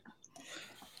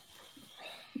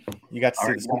 You got to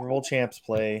see the Super Bowl champs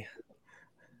play.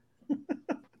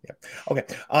 Yeah. Okay,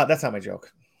 that's not my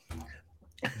joke.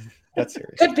 That's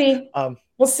serious. Could be.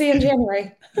 We'll see in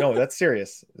January. No, that's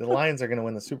serious. The Lions are going to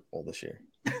win the Super Bowl this year.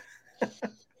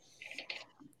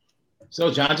 So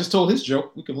John just told his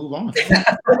joke. We can move on.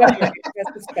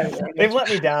 They've let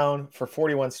me down for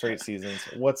 41 straight seasons.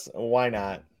 Why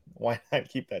not? Why not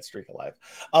keep that streak alive?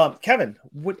 Kevin,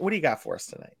 what do you got for us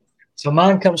tonight? So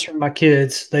mine comes from my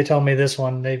kids. They told me this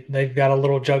one. They've got a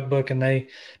little joke book and they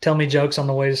tell me jokes on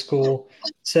the way to school.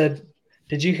 Said,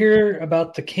 "Did you hear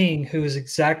about the king who is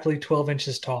exactly 12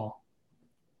 inches tall?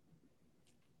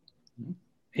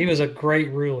 He was a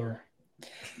great ruler."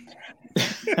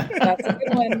 That's a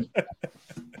good one.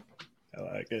 I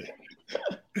like it.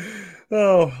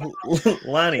 Oh,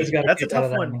 Lonnie, that's a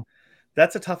tough one.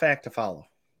 That's a tough act to follow.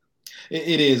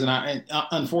 It is, and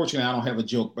unfortunately I don't have a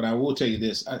joke, but I will tell you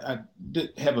this: I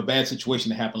did have a bad situation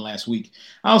that happened last week.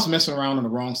 I was messing around on the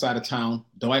wrong side of town.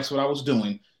 Don't ask what I was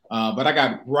doing, but I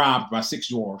got robbed by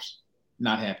 6 dwarves.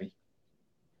 Not happy.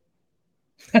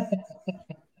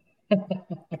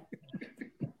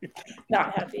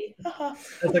 Not happy.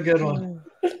 That's a good one.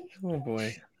 Oh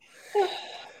boy.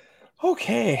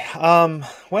 Okay.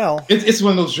 Well, it's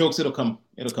one of those jokes. It'll come.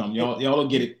 Y'all will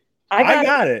get it. I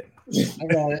got it. I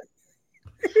got it.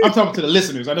 I'm talking to the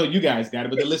listeners. I know you guys got it,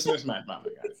 but the listeners might not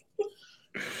got it.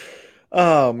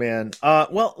 Oh man.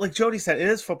 Well, like Jody said, it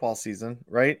is football season,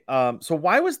 right? So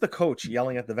why was the coach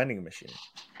yelling at the vending machine?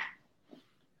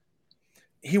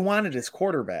 He wanted his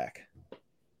quarterback.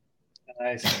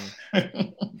 Nice.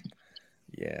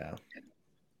 Yeah.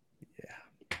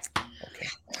 Okay.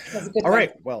 That's a good All one.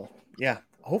 right. Well, yeah.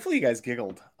 Hopefully you guys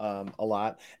giggled a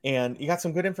lot, and you got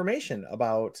some good information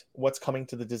about what's coming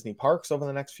to the Disney parks over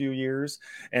the next few years,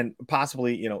 and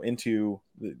possibly, you know, into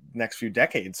the next few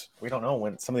decades. We don't know,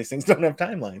 when some of these things don't have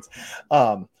timelines.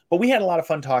 But we had a lot of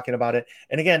fun talking about it.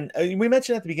 And again, we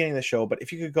mentioned at the beginning of the show, but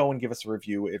if you could go and give us a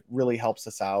review, it really helps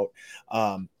us out.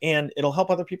 And it'll help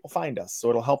other people find us. So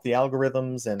it'll help the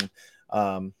algorithms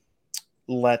and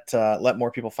let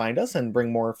more people find us and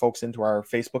bring more folks into our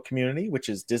Facebook community, which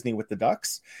is Disney with the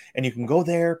Ducks. And you can go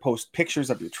there, post pictures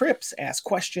of your trips, ask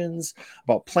questions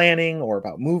about planning or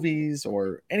about movies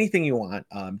or anything you want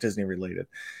Disney related.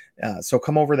 So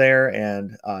come over there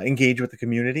and engage with the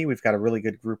community. We've got a really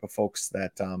good group of folks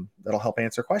that that'll help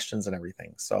answer questions and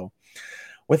everything. So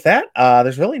with that,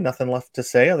 there's really nothing left to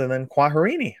say other than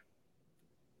Kwaherini.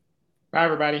 Bye,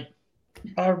 everybody.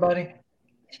 Bye, everybody.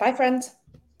 Bye, friends.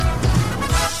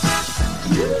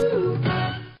 Yeah.